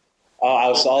 Oh, I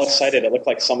was all excited. It looked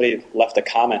like somebody left a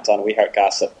comment on We Heart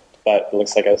Gossip, but it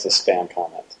looks like it was a spam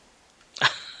comment.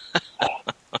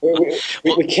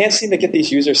 We can't seem to get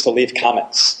these users to leave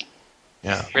comments.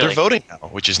 Yeah, Really? They're voting now,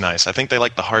 which is nice. I think they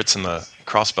like the hearts and the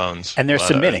crossbones. And they're but,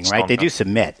 submitting, right? They no. do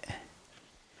submit.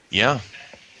 Yeah.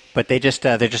 But they're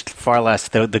just far less.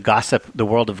 The gossip, the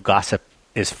world of gossip,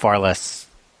 is far less.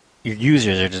 Your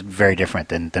users are just very different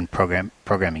than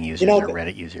programming users or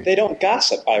Reddit users. They don't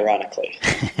gossip, ironically.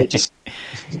 They just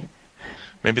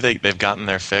Maybe they've gotten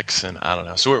their fix, and I don't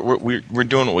know. So we're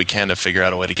doing what we can to figure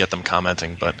out a way to get them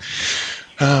commenting, but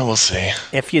we'll see.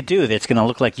 If you do, it's going to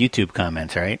look like YouTube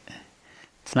comments, right?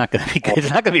 It's not going to be good. It's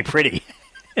not going to be pretty.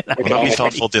 Will not be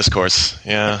thoughtful discourse.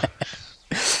 Yeah.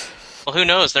 Well, who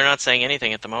knows? They're not saying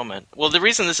anything at the moment. Well, the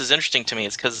reason this is interesting to me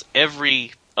is because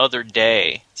every other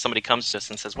day somebody comes to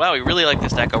us and says, wow, we really like the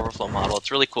Stack Overflow model.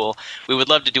 It's really cool. We would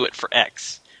love to do it for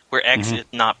X, where X is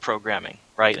not programming,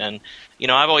 right? And,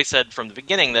 I've always said from the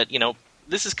beginning that,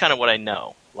 this is kind of what I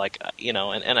know. Like,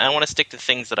 and I want to stick to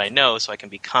things that I know so I can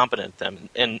be competent at them.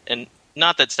 And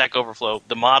not that Stack Overflow,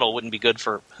 the model, wouldn't be good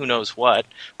for who knows what,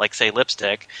 like, say,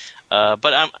 lipstick.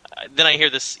 But then I hear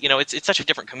this, it's such a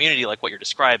different community like what you're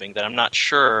describing that I'm not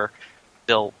sure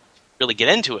they'll really get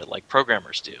into it like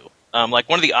programmers do. Like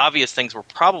one of the obvious things we're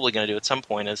probably going to do at some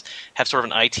point is have sort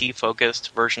of an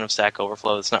IT-focused version of Stack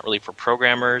Overflow. It's not really for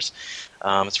programmers.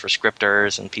 It's for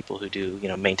scripters and people who do,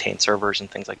 maintain servers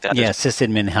and things like that. Yeah,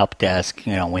 sysadmin help desk,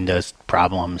 Windows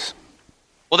problems.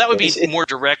 Well, that would be more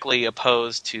directly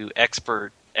opposed to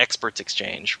Experts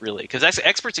Exchange, really, because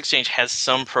Experts Exchange has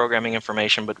some programming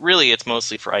information, but really it's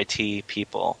mostly for IT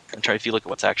people. I'm trying if you look at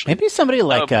what's actually maybe somebody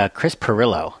like Chris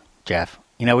Perillo, Jeff.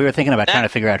 We were thinking about trying to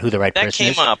figure out who the right person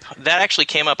is. That actually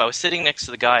came up. I was sitting next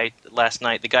to the guy last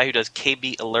night, the guy who does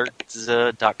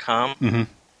kbalerts.com. Mm-hmm.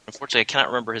 Unfortunately, I cannot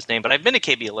remember his name, but I've been to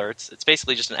KB Alerts. It's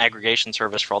basically just an aggregation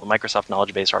service for all the Microsoft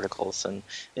knowledge base articles, and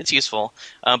it's useful.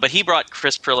 But he brought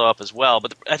Chris Perillo up as well.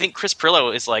 But I think Chris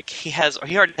Perillo is like he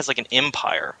already has like an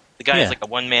empire. The guy is like a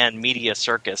one-man media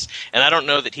circus, and I don't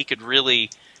know that he could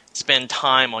really spend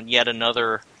time on yet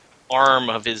another arm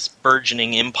of his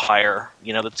burgeoning empire,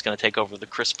 that's going to take over the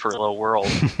Chris Perillo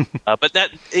world. But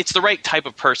it's the right type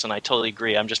of person. I totally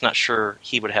agree. I'm just not sure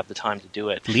he would have the time to do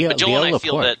it. But Joel and I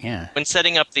feel that when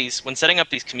setting up these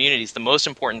communities, the most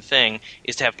important thing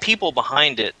is to have people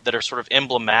behind it that are sort of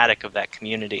emblematic of that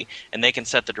community, and they can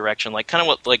set the direction, like kind of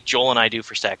what like Joel and I do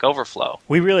for Stack Overflow.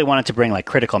 We really wanted to bring like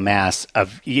critical mass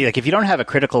of like if you don't have a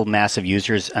critical mass of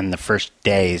users on the first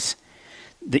days.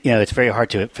 It's very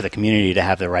hard for the community to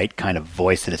have the right kind of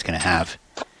voice that it's going to have.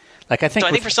 Like I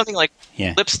think for something like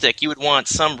lipstick, you would want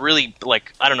some really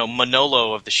like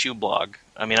Manolo of the shoe blog.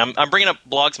 I mean, I'm bringing up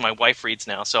blogs my wife reads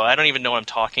now, so I don't even know what I'm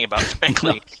talking about,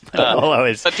 frankly.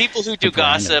 But people who do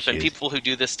gossip and people who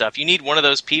do this stuff, you need one of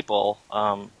those people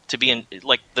to be in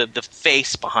like the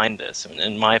face behind this,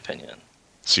 in my opinion.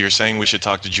 So you're saying we should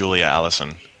talk to Julia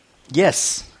Allison?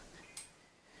 Yes.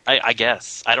 I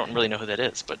guess I don't really know who that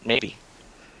is, but maybe.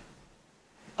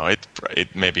 Oh,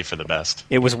 it may be for the best.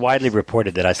 It was widely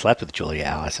reported that I slept with Julia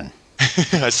Allison.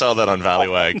 I saw that on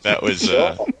Valleywag. That was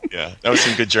that was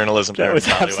some good journalism. That was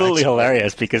absolutely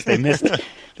hilarious because they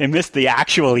missed the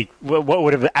actually what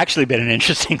would have actually been an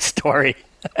interesting story.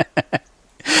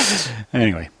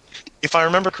 Anyway, if I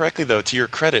remember correctly, though, to your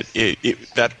credit,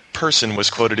 that person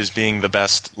was quoted as being the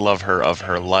best lover of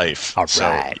her life. All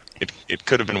right. So it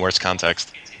could have been worse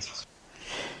context.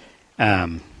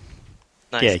 Nice.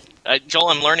 Yeah. Joel,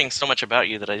 I'm learning so much about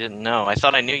you that I didn't know. I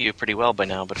thought I knew you pretty well by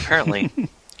now, but apparently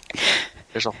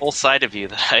there's a whole side of you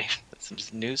that's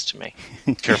just news to me.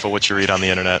 Careful what you read on the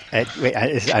internet.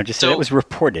 I just said it was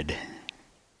reported.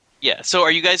 Yeah. So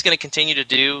are you guys going to continue to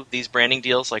do these branding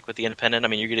deals like with the Independent? I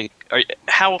mean,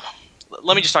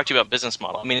 let me just talk to you about business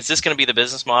model. I mean, is this going to be the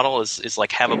business model? Is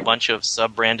like have a bunch of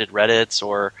sub-branded Reddits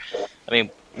or, I mean,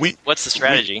 what's the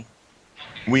strategy?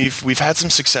 We've had some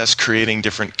success creating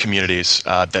different communities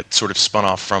that sort of spun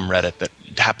off from Reddit that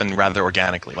happened rather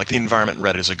organically. Like the environment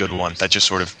Reddit is a good one that just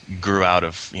sort of grew out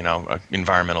of an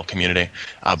environmental community.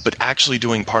 But actually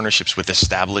doing partnerships with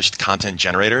established content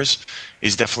generators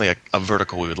is definitely a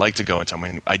vertical we would like to go into. I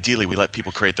mean, ideally we let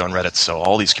people create their own Reddits so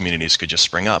all these communities could just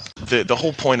spring up. The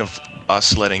whole point of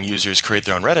us letting users create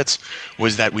their own Reddits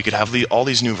was that we could have all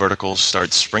these new verticals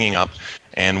start springing up.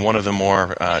 And one of the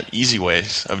more easy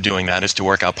ways of doing that is to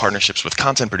work out partnerships with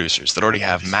content producers that already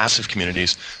have massive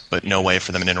communities, but no way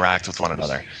for them to interact with one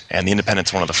another. And the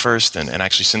Independent's one of the first, and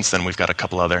actually since then we've got a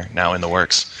couple other now in the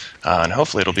works. And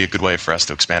hopefully it'll be a good way for us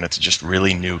to expand it to just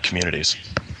really new communities.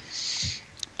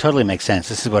 totally makes sense.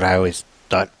 This is what I always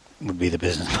thought would be the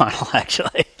business model,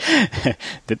 actually.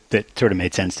 that sort of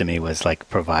made sense to me, was like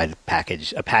provide a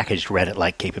packaged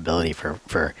Reddit-like capability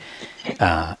for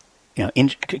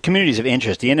communities of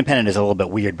interest. The independent is a little bit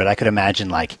weird, but I could imagine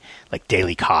like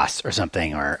daily costs or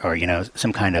something, or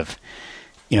some kind of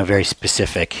very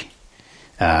specific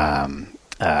a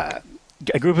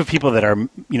group of people that are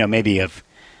maybe have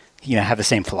the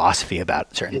same philosophy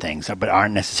about certain things, but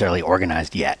aren't necessarily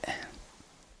organized yet.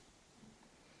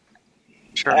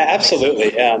 Sure,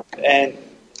 absolutely, and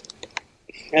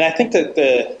I think that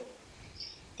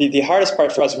the hardest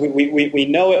part for us, we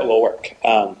know it will work.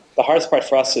 The hardest part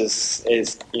for us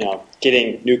is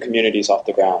getting new communities off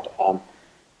the ground.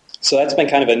 So that's been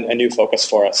kind of a new focus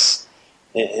for us,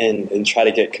 and try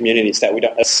to get communities that we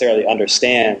don't necessarily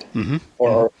understand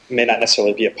or may not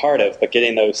necessarily be a part of, but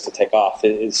getting those to take off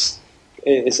is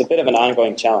a bit of an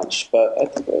ongoing challenge. But I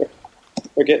think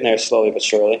we're getting there slowly but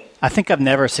surely. I think I've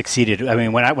never succeeded. I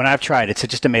mean, when I've tried, it's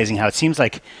just amazing how it seems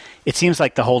like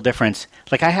the whole difference.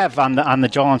 Like I have on the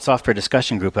Joel on Software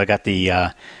discussion group, I got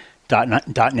the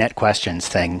 .NET questions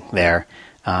thing there.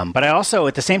 But I also,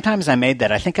 at the same time as I made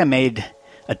that, I think I made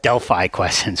a Delphi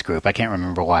questions group. I can't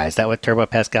remember why. Is that what Turbo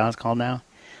Pascal is called now?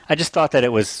 I just thought that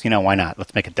it was, why not?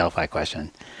 Let's make a Delphi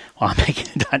question. While I'm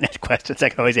making .NET questions, I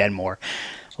can always add more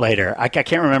later. I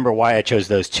can't remember why I chose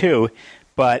those two,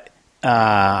 but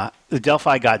the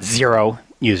Delphi got 0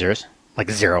 users,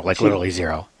 literally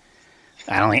 0.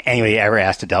 I don't think anybody ever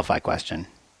asked a Delphi question.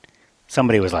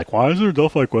 Somebody was like, why is there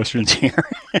Delphi questions here?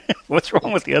 What's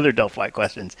wrong with the other Delphi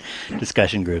questions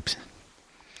discussion groups?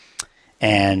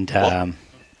 And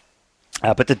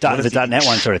but the .NET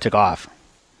one sort of took off.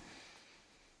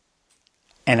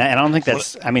 And I don't think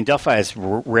that's... I mean, Delphi is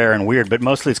rare and weird, but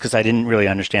mostly it's because I didn't really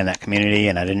understand that community,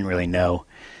 and I didn't really know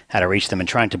how to reach them. And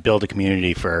trying to build a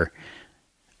community for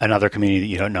another community that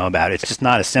you don't know about, it's just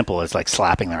not as simple as like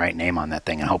slapping the right name on that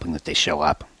thing and hoping that they show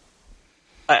up.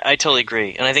 I totally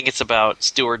agree, and I think it's about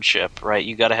stewardship, right?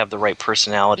 You got to have the right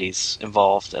personalities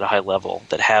involved at a high level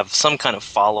that have some kind of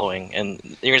following, and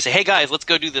you're going to say, "Hey guys, let's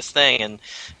go do this thing," and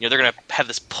they're going to have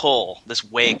this pull, this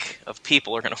wake of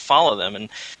people are going to follow them, and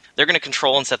they're going to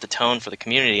control and set the tone for the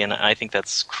community, and I think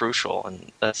that's crucial. And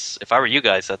that's, if I were you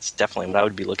guys, that's definitely what I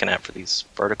would be looking at for these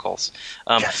verticals.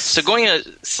 Yes. So going in a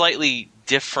slightly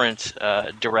different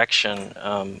direction.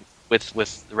 With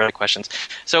the Reddit questions.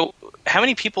 So how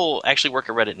many people actually work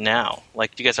at Reddit now?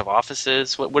 Like, do you guys have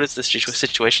offices? What is this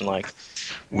situation like?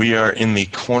 We are in the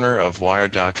corner of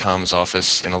Wired.com's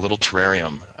office in a little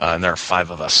terrarium, and there are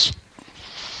 5 of us.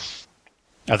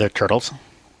 Are there turtles?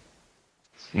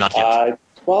 Not yet.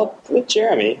 Well, with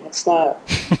Jeremy, it's not...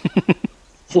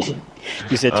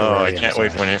 You said terrarium. I can't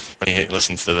wait when he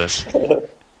listens to this.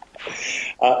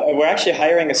 We're actually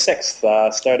hiring a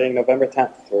 6th starting November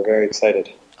 10th. We're very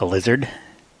excited. A lizard?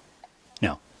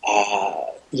 No.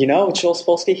 Joel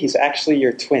Spolsky, he's actually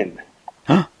your twin.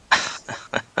 Huh?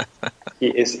 He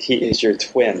is your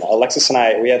twin. Alexis and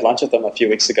I, we had lunch with him a few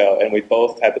weeks ago, and we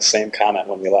both had the same comment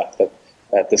when we left,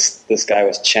 that this guy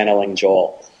was channeling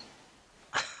Joel.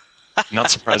 Not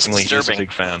surprisingly, he's a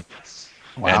big fan.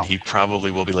 Wow. And he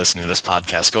probably will be listening to this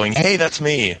podcast going, hey, that's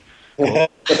me.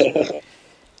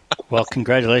 Well,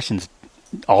 congratulations,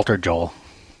 Alter Joel.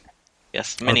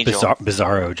 Yes, mini or Joel.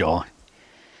 Bizarro Joel.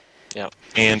 Yeah.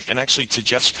 And actually, to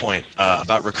Jeff's point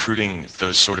about recruiting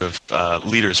those sort of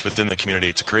leaders within the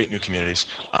community to create new communities,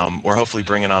 we're hopefully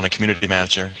bringing on a community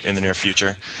manager in the near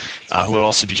future who will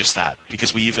also do just that.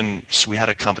 Because we had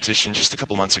a competition just a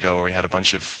couple months ago where we had a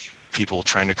bunch of people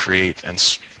trying to create and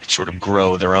sort of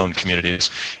grow their own communities.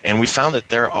 And we found that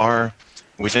there are,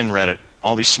 within Reddit,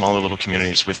 all these smaller little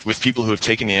communities with people who have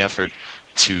taken the effort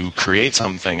to create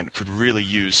something and could really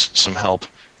use some help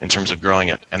in terms of growing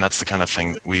it. And that's the kind of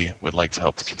thing that we would like to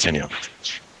help to continue.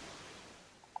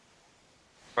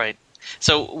 Right.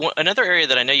 So another area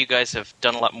that I know you guys have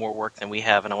done a lot more work than we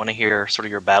have, and I want to hear sort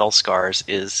of your battle scars,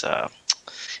 is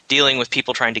dealing with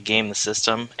people trying to game the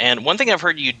system. And one thing I've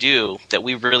heard you do that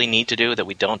we really need to do that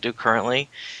we don't do currently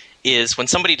is when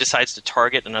somebody decides to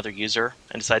target another user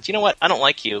and decides, you know what, I don't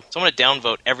like you, so I'm going to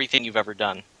downvote everything you've ever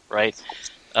done, right?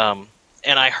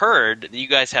 And I heard that you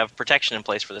guys have protection in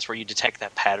place for this, where you detect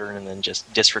that pattern and then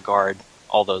just disregard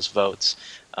all those votes.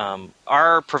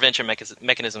 Our prevention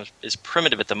mechanism is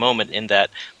primitive at the moment in that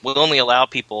we'll only allow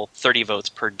people 30 votes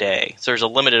per day. So there's a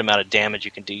limited amount of damage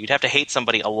you can do. You'd have to hate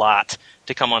somebody a lot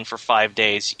to come on for 5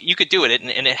 days. You could do it, and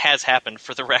it has happened,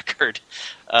 for the record.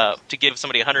 To give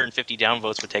somebody 150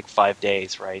 downvotes would take 5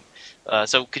 days, right?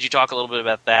 So could you talk a little bit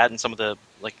about that and some of the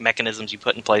mechanisms you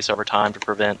put in place over time to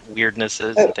prevent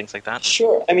weirdnesses and things like that?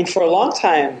 Sure. I mean, for a long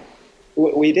time,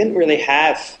 we didn't really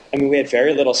have. I mean, we had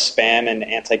very little spam and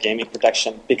anti-gaming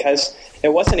protection because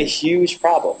it wasn't a huge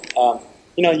problem.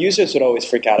 Users would always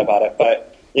freak out about it,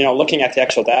 but looking at the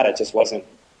actual data, it just wasn't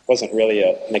really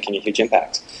making a huge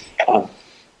impact.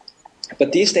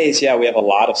 But these days, yeah, we have a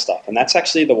lot of stuff, and that's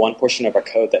actually the one portion of our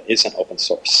code that isn't open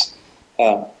source.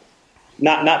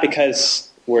 Not because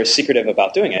we're secretive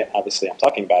about doing it. Obviously, I'm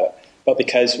talking about it, but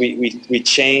because we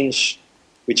change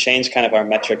kind of our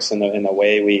metrics in the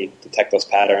way we detect those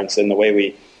patterns, and the way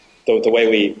we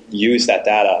use that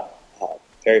data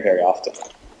very, very often.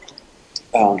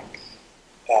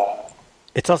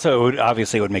 It's also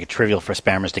obviously would make it trivial for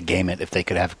spammers to game it if they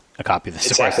could have a copy of the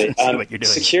source exactly. and see what you're doing.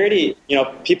 Security,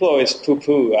 people always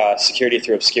poo-poo security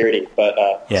through obscurity, but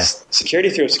security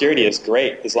through obscurity is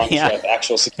great as long as you have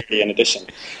actual security in addition.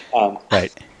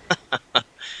 Right.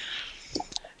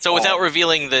 So without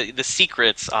revealing the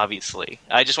secrets, obviously,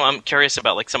 I'm curious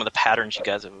about like some of the patterns you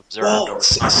guys have observed.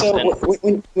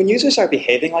 When users are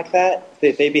behaving like that,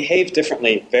 they behave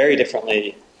differently, very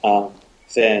differently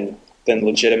than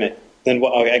legitimate. Than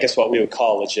what we would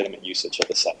call legitimate usage of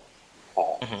the site.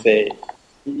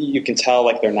 You can tell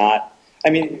like they're not.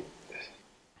 I mean,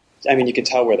 you can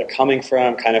tell where they're coming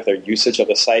from. Kind of their usage of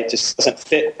the site just doesn't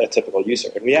fit a typical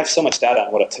user. And we have so much data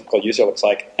on what a typical user looks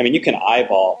like. I mean, you can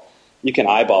eyeball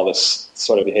this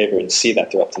sort of behavior and see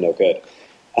that they're up to no good.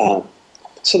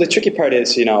 So the tricky part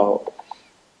is,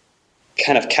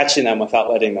 kind of catching them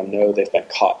without letting them know they've been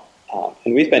caught.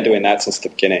 And we've been doing that since the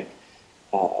beginning.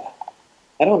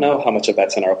 I don't know how much of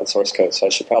that's in our open source code, so I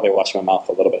should probably watch my mouth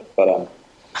a little bit. But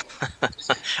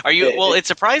are you? Well, it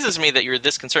surprises me that you're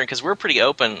this concerned because we're pretty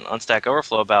open on Stack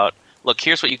Overflow about, look,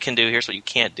 here's what you can do, here's what you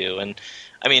can't do, and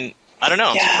I mean, I don't know,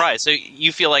 I'm surprised. So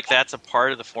you feel like that's a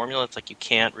part of the formula? It's like you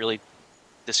can't really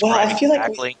describe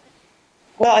exactly.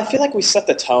 I feel like we set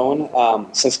the tone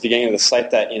since the beginning of the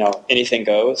site that anything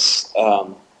goes.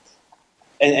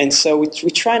 And so we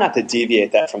try not to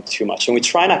deviate that from too much, and we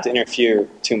try not to interfere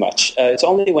too much. It's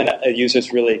only when a user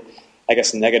is really, I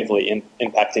guess, negatively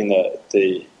impacting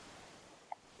the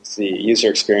user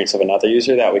experience of another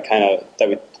user that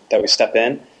we step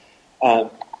in.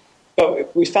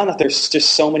 But we found that there's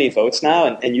just so many votes now,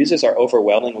 and users are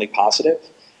overwhelmingly positive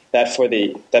that for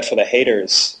the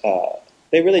haters,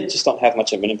 they really just don't have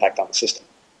much of an impact on the system.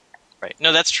 Right.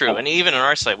 No, that's true. And even on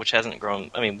our site, which hasn't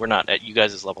grown, I mean, we're not at you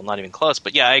guys' level, not even close.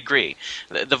 But yeah, I agree.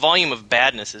 The volume of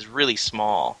badness is really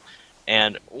small.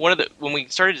 And when we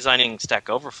started designing Stack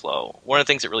Overflow, one of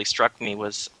the things that really struck me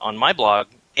was on my blog,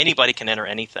 anybody can enter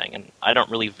anything. And I don't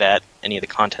really vet any of the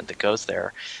content that goes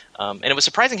there. And it was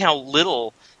surprising how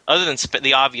little, other than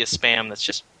the obvious spam that's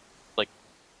just like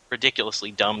ridiculously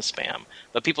dumb spam,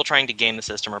 but people trying to game the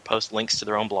system or post links to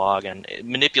their own blog and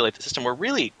manipulate the system were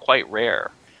really quite rare.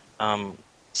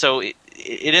 So it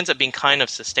ends up being kind of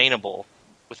sustainable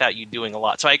without you doing a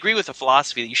lot. So I agree with the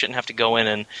philosophy that you shouldn't have to go in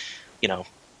and,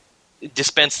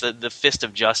 dispense the fist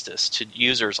of justice to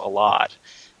users a lot.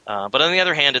 But on the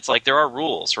other hand, it's like there are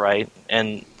rules, right?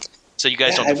 And so you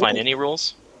guys don't define any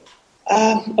rules?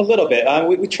 A little bit.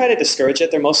 We try to discourage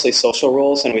it. They're mostly social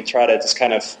rules, and we try to just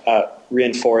kind of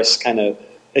reinforce kind of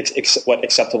what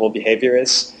acceptable behavior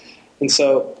is. And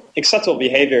so acceptable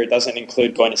behavior doesn't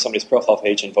include going to somebody's profile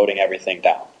page and voting everything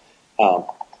down.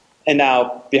 And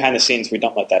now, behind the scenes, we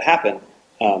don't let that happen.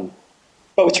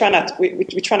 But we try not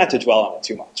to dwell on it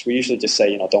too much. We usually just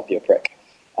say, don't be a prick.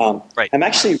 Right.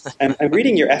 I'm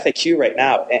reading your FAQ right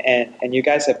now, and you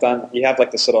guys have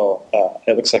like this little,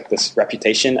 it looks like this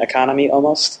reputation economy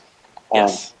almost.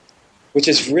 Yes. Which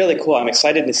is really cool. I'm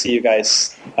excited to see you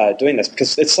guys doing this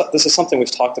because this is something we've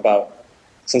talked about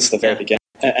since the very beginning.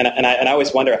 And I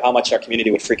always wonder how much our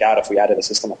community would freak out if we added a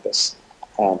system like this.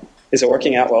 Is it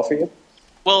working out well for you?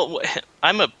 Well,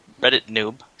 I'm a Reddit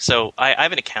noob, so I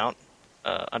have an account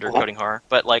under Coding Horror,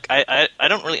 but like I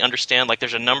don't really understand. Like,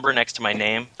 there's a number next to my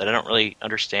name that I don't really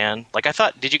understand. Like, I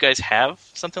thought, did you guys have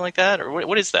something like that, or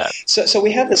what is that? So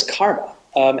we have this karma,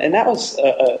 and that was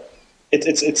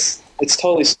it's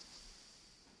totally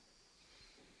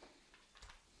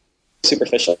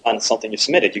superficial. On something you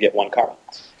submitted, you get one karma.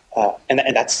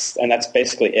 And that's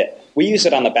basically it. We use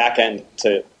it on the back end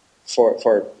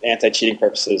for anti-cheating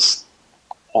purposes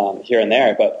here and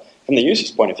there, but from the user's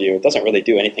point of view, it doesn't really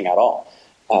do anything at all.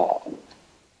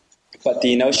 But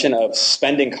the notion of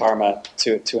spending karma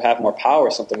to have more power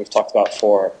is something we've talked about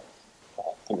for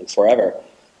forever.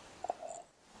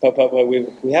 But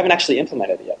we haven't actually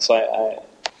implemented it yet. So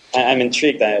I'm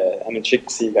intrigued. I'm intrigued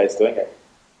to see you guys doing it.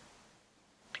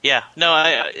 Yeah,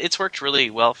 no, it's worked really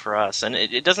well for us, and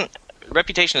it doesn't.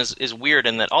 reputation is weird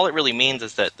in that all it really means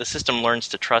is that the system learns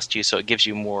to trust you, so it gives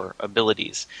you more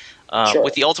abilities. Sure.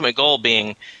 With the ultimate goal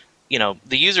being, the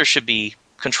user should be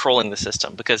controlling the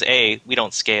system because we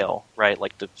don't scale, right?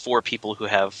 Like the 4 people who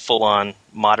have full-on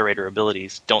moderator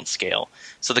abilities don't scale.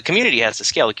 So the community has to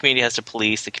scale. The community has to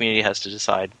police. The community has to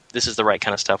decide this is the right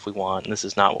kind of stuff we want and this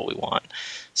is not what we want.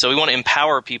 So we want to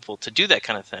empower people to do that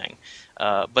kind of thing.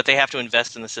 But they have to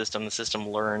invest in the system. The system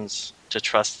learns to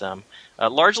trust them,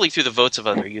 largely through the votes of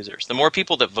other users. The more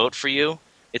people that vote for you,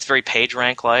 it's very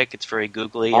PageRank-like. It's very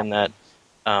googly in that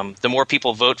the more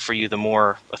people vote for you, the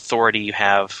more authority you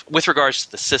have with regards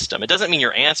to the system. It doesn't mean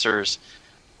your answers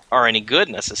are any good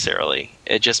necessarily.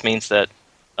 It just means that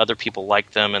other people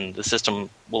like them and the system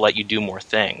will let you do more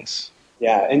things.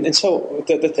 Yeah, and so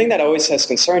the thing that always has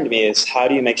concerned me is how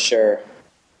do you make sure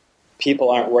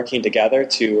people aren't working together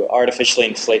to artificially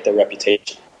inflate their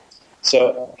reputation?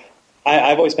 So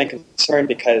I've always been concerned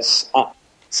because,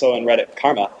 so in Reddit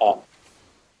Karma,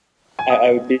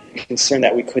 I would be concerned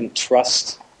that we couldn't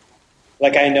trust.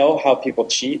 Like, I know how people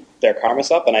cheat their karmas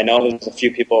up, and I know there's a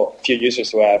few users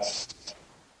who have,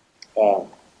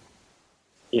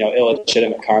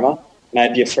 illegitimate karma, and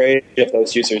I'd be afraid of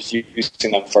those users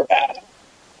using them for bad.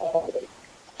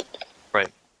 Right.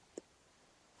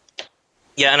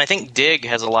 Yeah, and I think Dig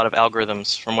has a lot of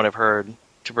algorithms, from what I've heard,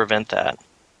 to prevent that.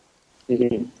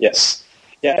 Mm-hmm. Yes.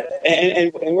 Yeah,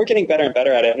 and we're getting better and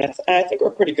better at it, and I think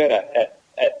we're pretty good at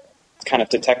kind of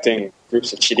detecting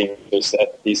groups of cheating users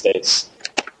these days.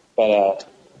 But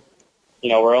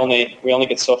we only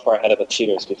get so far ahead of the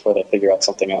cheaters before they figure out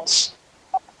something else.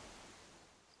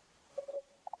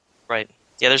 Right.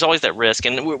 Yeah, there's always that risk,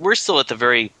 and we're still at the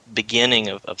very beginning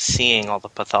of seeing all the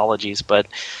pathologies. But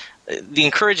the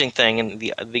encouraging thing, and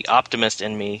the optimist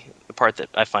in me, the part that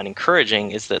I find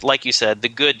encouraging, is that, like you said, the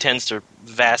good tends to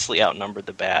vastly outnumber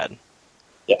the bad.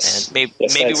 Yes. And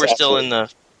maybe we're still in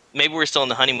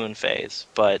the honeymoon phase,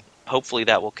 but hopefully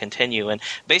that will continue. And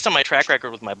based on my track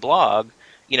record with my blog,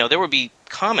 there would be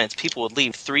comments people would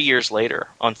leave 3 years later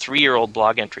on 3-year-old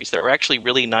blog entries that were actually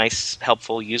really nice,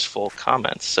 helpful, useful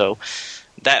comments. So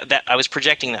that I was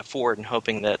projecting that forward and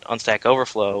hoping that on Stack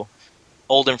Overflow,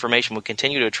 old information would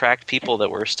continue to attract people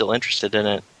that were still interested in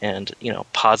it and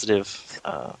positive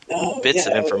bits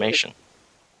of information.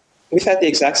 We've had the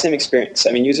exact same experience.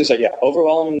 I mean, users are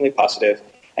overwhelmingly positive,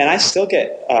 and I still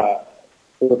get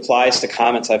replies to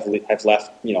comments I've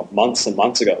left months and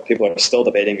months ago. People are still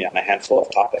debating me on a handful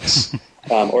of topics,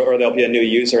 or there'll be a new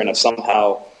user and I've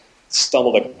somehow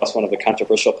stumbled across one of the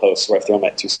controversial posts where I've thrown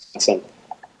my 2 cents in.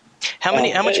 How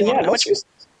much?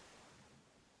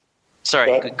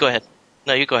 Sorry, go ahead.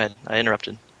 No, you go ahead. I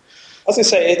interrupted. I was going to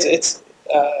say it's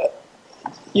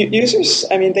users.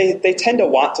 I mean, they tend to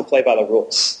want to play by the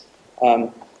rules.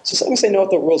 So as long as they know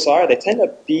what the rules are, they tend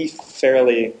to be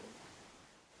fairly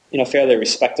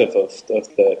respectful of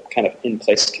the kind of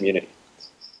in-place community.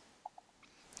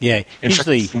 Yeah,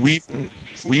 usually we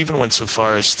even went so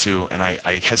far as to, and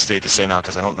I hesitate to say now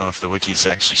because I don't know if the wiki is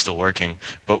actually still working,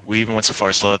 but we even went so far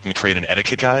as to let them create an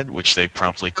etiquette guide, which they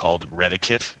promptly called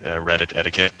Reddit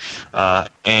etiquette,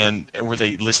 and where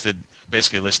they listed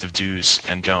basically a list of do's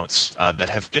and don'ts that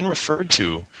have been referred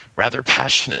to rather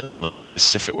passionately,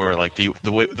 as if it were like the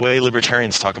way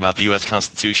libertarians talk about the U.S.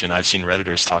 Constitution. I've seen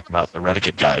Redditors talk about the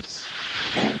Reddit guide.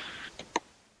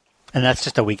 And that's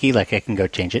just a wiki, like I can go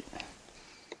change it?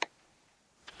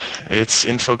 It's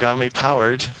infogami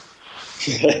powered.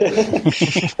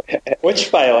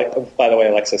 Which, by the way,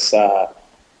 Alexis,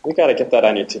 we got to get that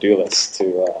on your to-do list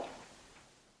to.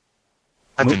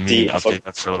 I've been meaning to update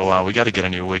that for a little while. We got to get a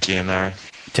new wiki in there.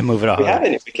 To move it on. We have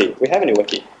a new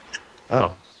wiki.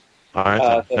 Oh, all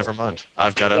right. Never mind.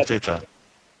 I've got to update that.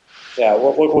 Yeah,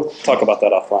 we'll talk about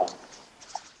that offline.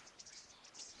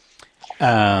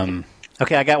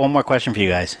 Okay, I got one more question for you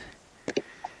guys.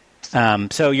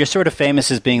 So you're sort of famous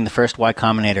as being the first Y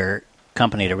Combinator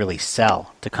company to really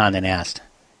sell to Condé Nast.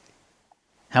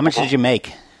 How much did you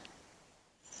make?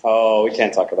 Oh, we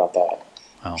can't talk about that.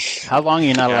 Oh, how long are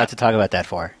you not allowed to talk about that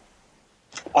for?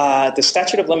 The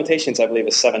statute of limitations, I believe,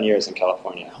 is 7 years in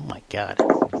California. Oh my God!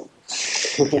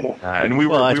 And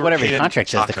it's whatever the contract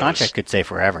says. The contract could say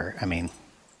forever. I mean,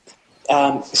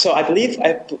 so I believe.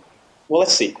 Well,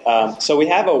 let's see. So we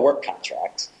have a work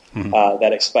contract. Mm-hmm.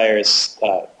 That expires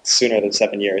sooner than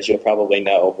 7 years. You'll probably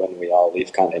know when we all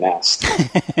leave Condé Nast.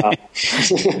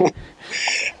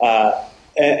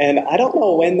 And I don't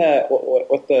know when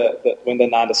the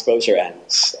non-disclosure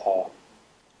ends.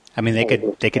 I mean, they could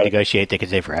negotiate. They could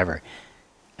say forever.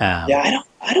 I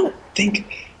don't think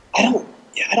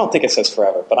it says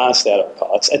forever. But honestly, I don't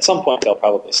recall. At some point, they'll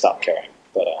probably stop caring.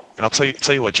 But And I'll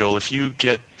tell you what, Joel. If you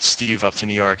get Steve up to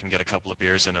New York and get a couple of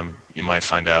beers in him, you might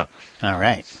find out. All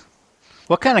right.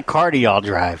 What kind of car do y'all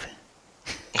drive?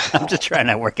 I'm just trying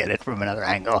to work at it from another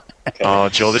angle. okay. Oh,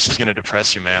 Joel, this is going to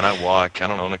depress you, man. I walk. I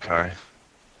don't own a car.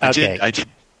 Okay.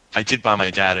 I did buy my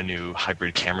dad a new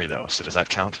hybrid Camry, though. So does that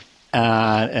count?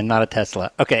 And not a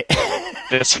Tesla. Okay.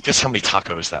 Guess how many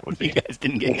tacos that would be. You guys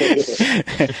didn't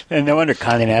get And no wonder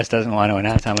Condé Nast doesn't want to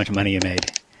announce how much money you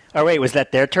made. Oh, wait, was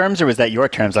that their terms or was that your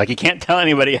terms? Like, you can't tell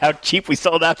anybody how cheap we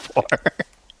sold that for.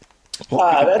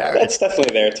 That's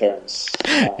definitely their terms.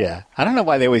 Yeah. I don't know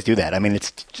why they always do that. I mean,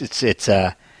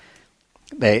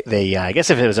 they I guess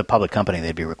if it was a public company,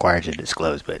 they'd be required to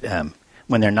disclose, but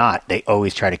when they're not, they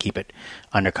always try to keep it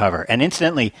undercover. And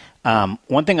incidentally,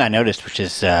 one thing I noticed, which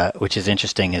is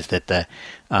interesting, is that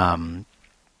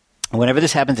whenever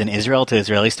this happens in Israel to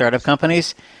Israeli startup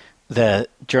companies, the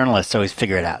journalists always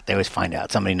figure it out. They always find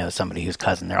out. Somebody knows somebody whose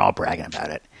cousin. They're all bragging about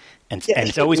it. And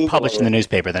it's always published in the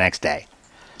newspaper the next day.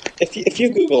 If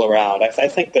you Google around, I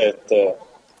think that the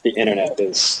internet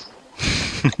is...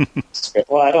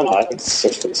 well, I don't know. I think it's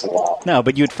pretty simple. No,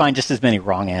 but you'd find just as many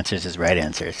wrong answers as right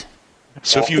answers.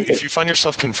 So if you find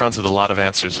yourself confronted with a lot of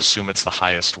answers, assume it's the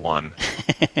highest one.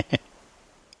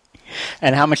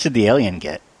 And how much did the alien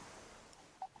get?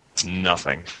 It's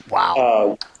nothing.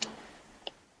 Wow.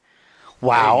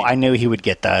 Wow, I knew he would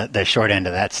get the short end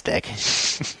of that stick.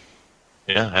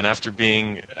 Yeah, and after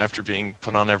being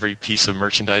put on every piece of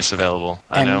merchandise available,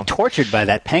 I know. And tortured by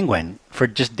that penguin for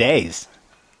just days.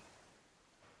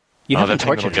 That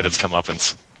penguin will get its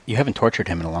comeuppance. You haven't tortured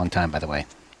him in a long time, by the way.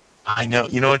 I know.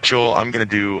 You know what, Joel? I'm gonna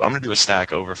do a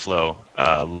Stack Overflow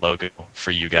logo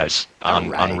for you guys on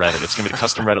Reddit. It's gonna be the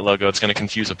custom Reddit logo. It's gonna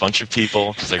confuse a bunch of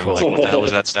people because they're gonna be like, "What the hell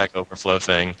is that Stack Overflow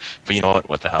thing?" But you know what?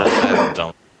 What the hell? I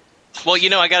don't. Well,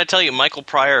 I got to tell you, Michael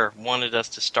Pryor wanted us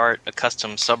to start a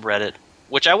custom subreddit,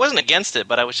 which I wasn't against it,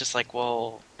 but I was just like,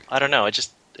 well, I don't know.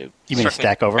 You mean a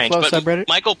Stack Overflow subreddit?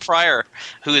 Michael Pryor,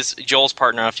 who is Joel's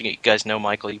partner, if you guys know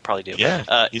Michael, you probably do.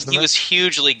 Yeah, he was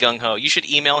hugely gung-ho. You should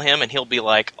email him, and he'll be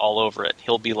like all over it.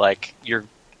 He'll be like,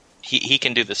 he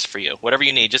can do this for you. Whatever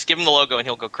you need, just give him the logo, and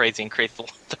he'll go crazy and create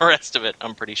the rest of it,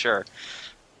 I'm pretty sure.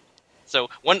 So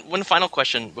one final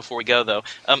question before we go, though.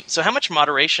 So how much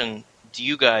moderation do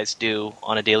you guys do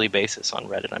on a daily basis on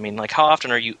Reddit? I mean, like, how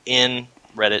often are you in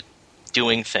Reddit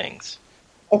doing things?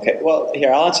 Okay, well,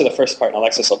 here, I'll answer the first part, and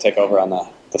Alexis will take over on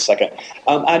the second.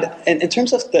 In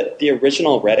terms of the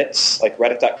original Reddits, like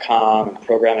Reddit.com and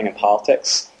Programming and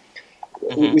Politics,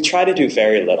 we try to do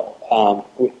very little.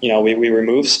 We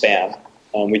remove spam.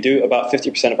 We do about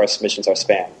 50% of our submissions are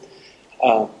spam.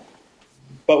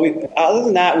 But other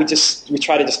than that, we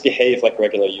try to just behave like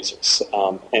regular users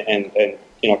and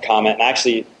comment. And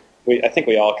actually, I think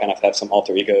we all kind of have some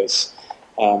alter egos.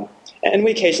 And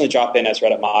we occasionally drop in as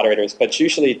Reddit moderators, but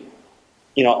usually,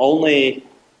 only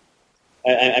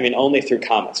through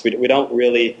comments. We don't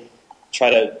really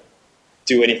try to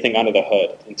do anything under the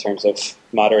hood in terms of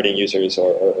moderating users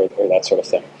or that sort of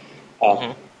thing.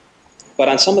 But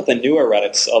on some of the newer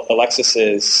Reddits, Alexis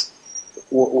is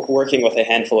working with a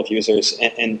handful of users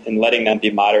and letting them be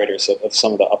moderators of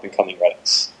some of the up-and-coming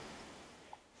Reddits.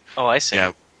 Oh, I see.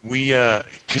 Yeah. We,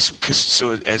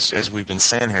 so as we've been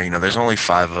saying here, there's only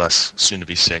 5 of us, soon to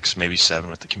be 6, maybe 7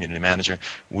 with the community manager.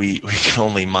 We can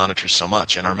only monitor so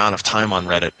much, and our amount of time on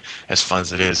Reddit, as fun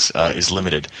as it is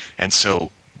limited. And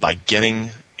so by getting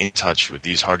in touch with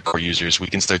these hardcore users, we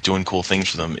can start doing cool things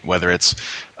for them, whether it's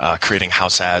creating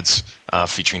house ads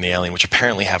featuring the alien, which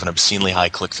apparently have an obscenely high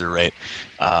click-through rate,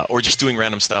 or just doing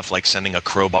random stuff like sending a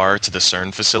crowbar to the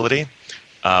CERN facility.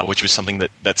 Which was something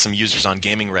that some users on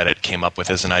Gaming Reddit came up with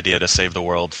as an idea to save the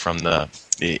world from the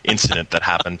incident that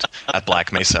happened at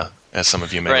Black Mesa, as some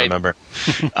of you may remember.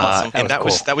 Awesome. And that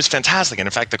was fantastic. And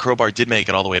in fact, the crowbar did make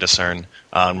it all the way to CERN.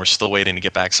 And we're still waiting to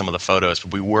get back some of the photos,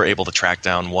 but we were able to track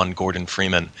down one Gordon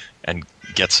Freeman and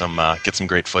get some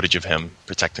great footage of him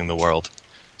protecting the world.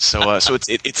 So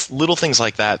it's little things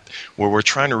like that where we're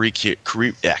trying to recreate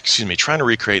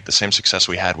the same success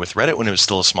we had with Reddit when it was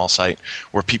still a small site,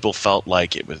 where people felt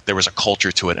like there was a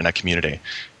culture to it in a community,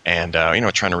 and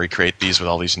trying to recreate these with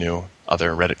all these new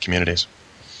other Reddit communities.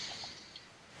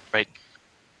 Right.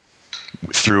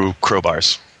 Through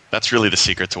crowbars. That's really the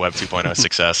secret to Web 2.0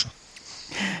 success.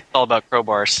 It's all about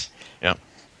crowbars. Yeah.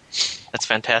 That's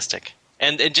fantastic.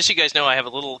 And just so you guys know, I have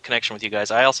a little connection with you guys.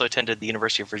 I also attended the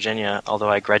University of Virginia, although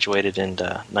I graduated in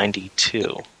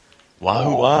 92.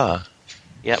 Wahoo-wah.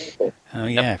 Yep. Oh,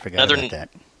 yeah, I forgot about that.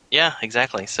 Yeah,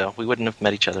 exactly. So we wouldn't have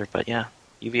met each other, but yeah,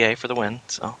 UVA for the win.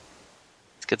 So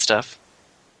it's good stuff.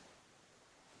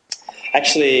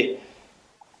 Actually,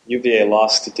 UVA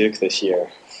lost to Duke this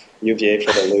year. UVA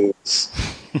for the lose.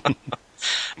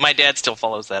 My dad still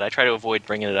follows that. I try to avoid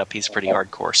bringing it up. He's a pretty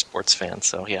hardcore sports fan,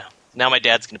 so yeah. Now my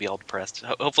dad's going to be all depressed.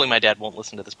 Hopefully my dad won't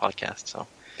listen to this podcast. So,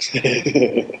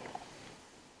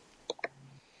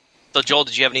 so Joel,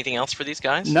 did you have anything else for these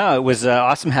guys? No, it was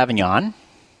awesome having you on.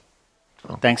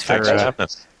 Thanks for...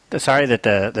 sorry that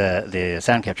the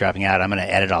sound kept dropping out. I'm going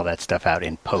to edit all that stuff out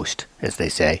in post, as they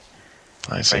say.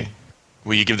 I see. Right.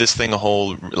 Will you give this thing a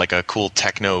cool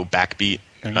techno backbeat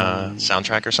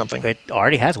soundtrack or something? It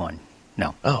already has one.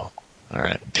 No. Oh, all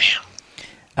right.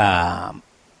 Damn.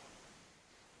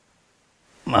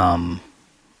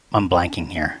 I'm blanking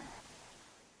here.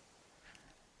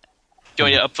 Do you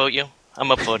want me to upvote you? I'm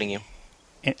upvoting you.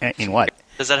 In what?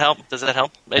 Does that help?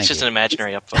 It's just an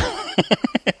imaginary upvote.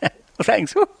 Well,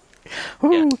 thanks. Woo.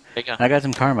 Yeah, there you go. I got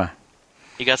some karma.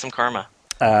 You got some karma.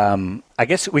 I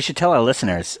guess we should tell our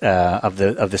listeners of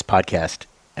this podcast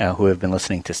who have been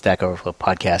listening to Stack Overflow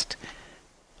podcast.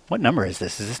 What number is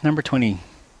this? Is this number 20?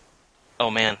 Oh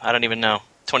man, I don't even know.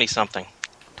 20-something.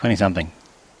 20-something.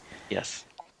 Yes.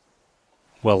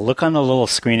 Well, look on the little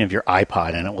screen of your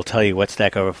iPod, and it will tell you what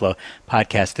Stack Overflow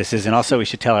podcast this is. And also, we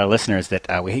should tell our listeners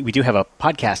that we do have a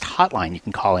podcast hotline you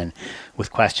can call in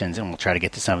with questions, and we'll try to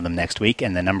get to some of them next week.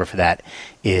 And the number for that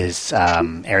is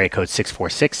area code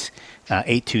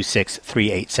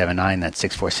 646-826-3879. That's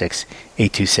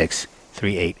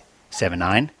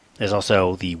 646-826-3879. There's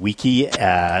also the wiki,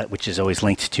 which is always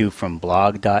linked to from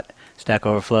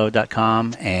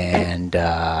blog.stackoverflow.com, and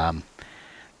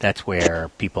that's where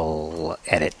people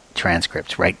edit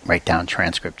transcripts, write down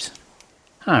transcripts.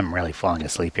 I'm really falling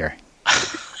asleep here.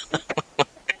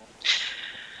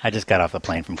 I just got off the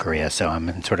plane from Korea, so I'm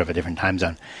in sort of a different time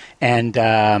zone. And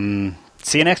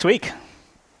see you next week.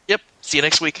 Yep, see you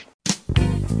next week.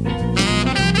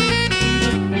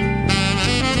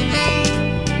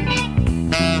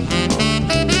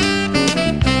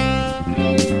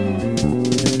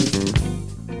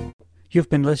 You've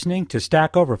been listening to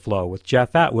Stack Overflow with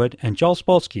Jeff Atwood and Joel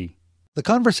Spolsky. The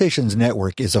Conversations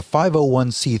Network is a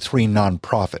 501c3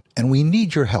 nonprofit, and we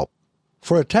need your help.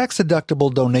 For a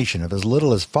tax-deductible donation of as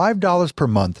little as $5 per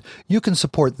month, you can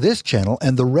support this channel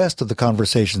and the rest of the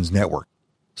Conversations Network.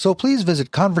 So please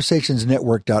visit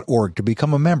conversationsnetwork.org to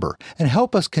become a member and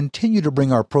help us continue to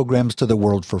bring our programs to the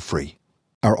world for free.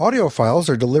 Our audio files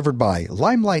are delivered by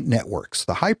Limelight Networks,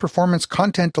 the high-performance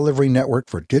content delivery network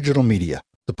for digital media.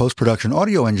 The post-production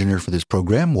audio engineer for this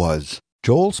program was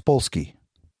Joel Spolsky.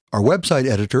 Our website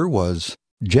editor was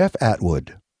Jeff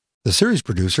Atwood. The series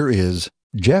producer is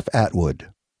Jeff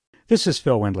Atwood. This is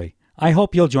Phil Windley. I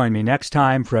hope you'll join me next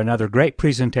time for another great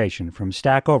presentation from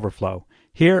Stack Overflow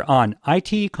here on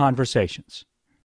IT Conversations.